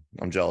awesome.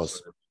 I'm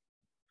jealous.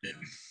 Yeah.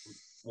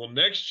 Well,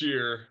 next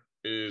year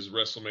is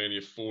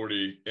WrestleMania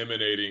 40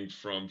 emanating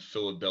from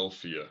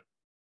Philadelphia.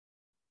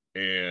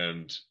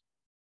 And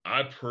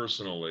I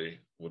personally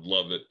would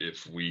love it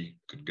if we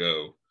could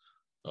go.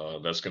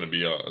 That's going to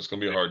be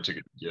a hard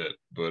ticket to get,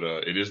 but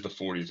it is the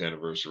 40th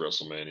anniversary of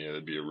WrestleMania.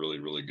 It'd be a really,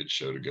 really good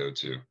show to go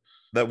to.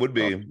 That would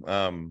be. We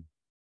got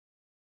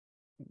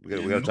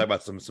to talk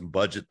about some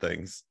budget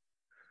things.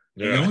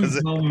 Yeah. The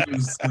only problem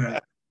is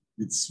that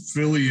it's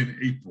Philly in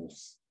April,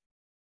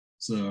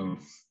 so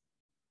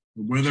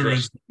the weather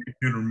is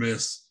hit or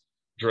miss.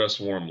 Dress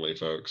warmly,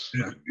 folks.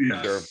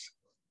 Yeah. Sure.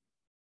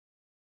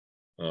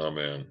 Oh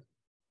man.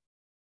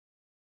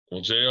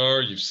 Well,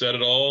 JR, you've said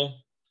it all.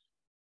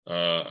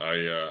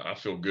 I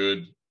feel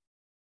good.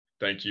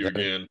 Thank you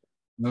again.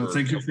 No,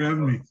 thank you for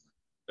having me.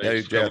 Yeah,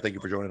 JR, thank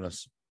you for joining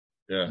us.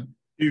 Yeah. Thank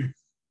you.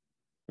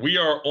 We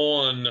are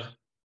on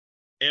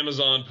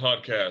Amazon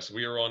Podcasts.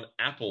 We are on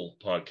Apple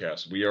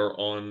Podcasts. We are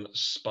on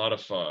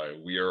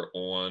Spotify. We are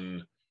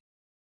on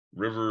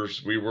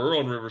Rivers. We were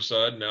on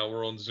Riverside. Now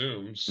we're on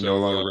Zoom. So no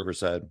longer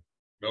Riverside.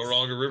 No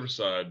longer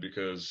Riverside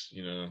because,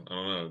 I don't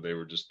know. They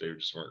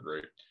just weren't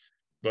great.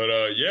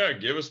 But yeah,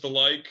 give us the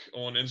like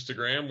on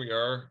Instagram. We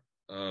are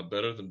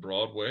Better Than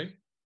Broadway.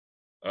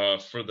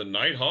 For the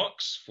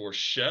Nighthawks, for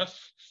Chef,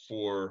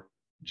 for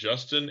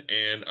Justin,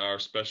 and our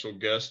special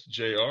guest,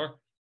 JR.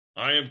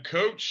 I am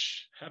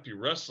Coach. Happy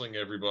wrestling,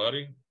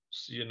 everybody.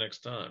 See you next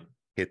time.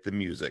 Hit the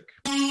music.